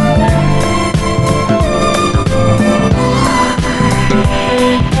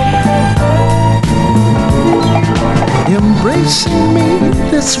 embracing me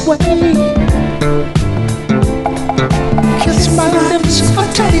this way. Kiss my lips for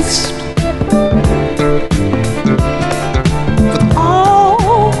taste. With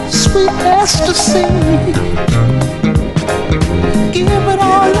all sweet ecstasy. Give it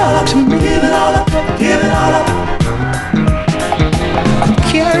all up to me. Give it all up. Give it all up.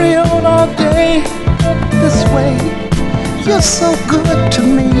 Carry on all day this way. You're so good to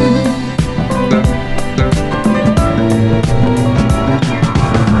me.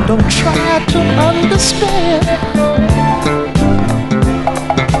 Don't try to understand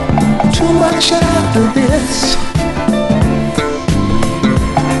too much after this.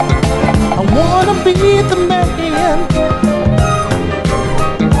 I wanna be the man.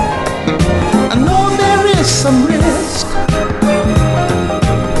 I know there is some risk.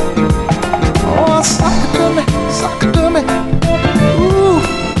 Oh, suck it to me, suck it to me. Ooh,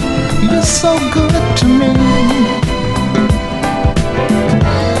 you're so good to me.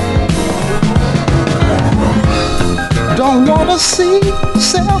 Don't wanna see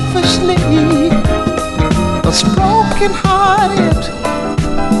selfishly us broken hearted.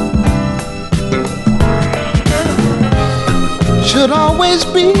 Should always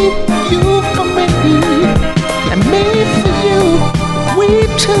be you for me and me for you. We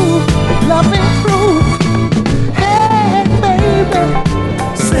two loving proof. Hey baby,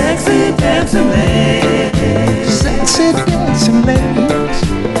 sexy dancing ladies, sexy dancing ladies,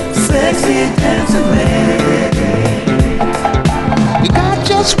 sexy dancing ladies. You got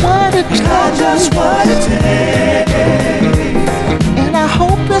just what it takes. Got just what it takes. And I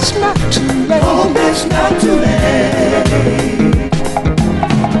hope it's not too late. Hope it's not too late.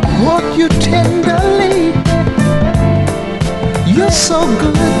 Want you tenderly. You're so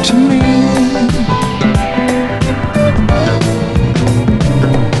good to me.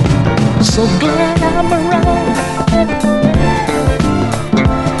 So glad I'm around.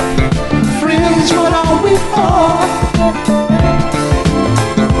 Friends, what are we for?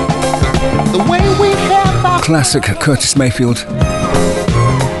 The way we have our Classic Curtis Mayfield.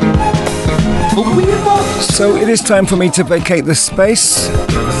 So it is time for me to vacate this space.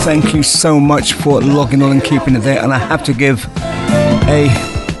 Thank you so much for logging on and keeping it there. And I have to give a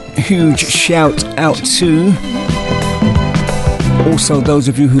huge shout out to also those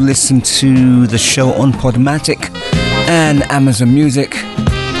of you who listen to the show on Podmatic and Amazon Music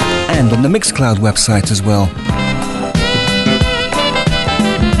and on the Mixcloud website as well.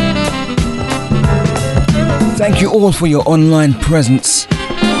 Thank you all for your online presence.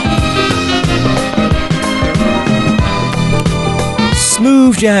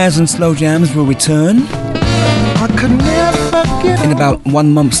 Smooth Jazz and Slow Jams will return in about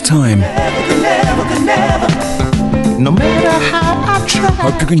 1 month's time. No matter how I try.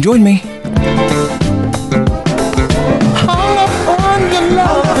 Hope you can join me. Hung up on your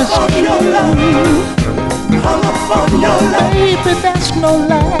love is true. Hung up on your love. Baby, that's no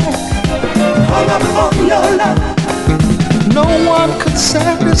lie. Hung up on your love. No one could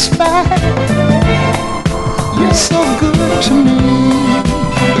satisfy. You're so good to me.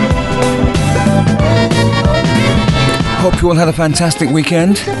 Hope you all had a fantastic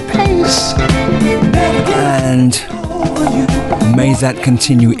weekend. And may that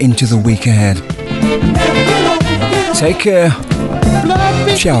continue into the week ahead. Take care.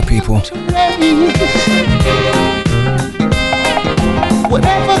 Ciao, people.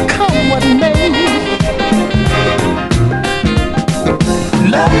 Whatever come, what may.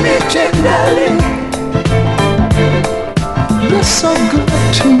 Love me tenderly. You're so good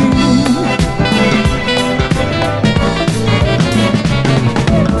to me.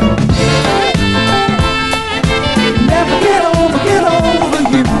 Never get over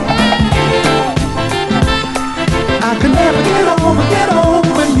you. I can never get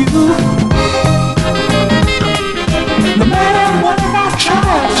over you. No matter what I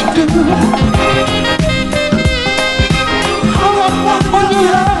try to do. Hung up on your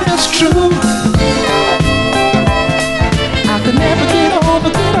love is true. I can never get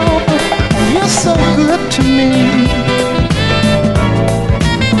over. You're so good to me.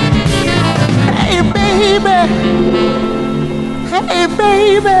 Hey baby. Hey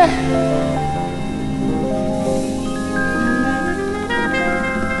baby.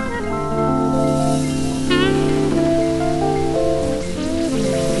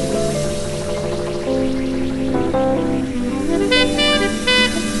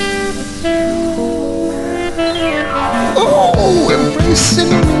 Oh,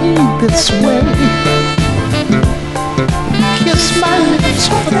 embracing me this way. Kiss my lips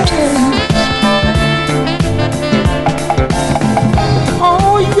for taste.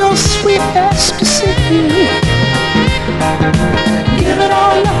 Oh, your sweet ecstasy.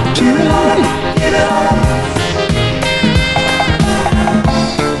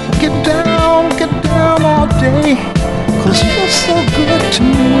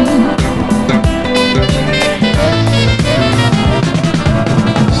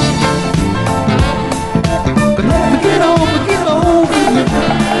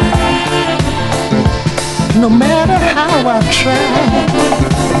 no matter how I try.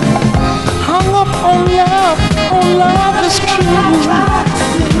 Hung up on love is true.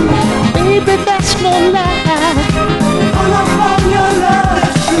 Baby, that's no lie. Hung up on your love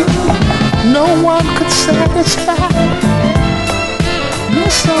is true. No one could satisfy.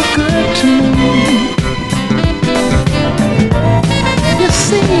 You're so good to me. You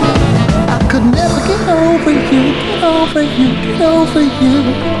see, I could never get over you, get over you, get over you.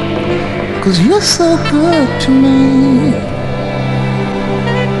 'Cause you're so good to me.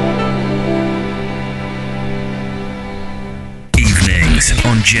 Evenings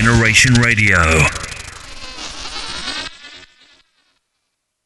on Generation Radio.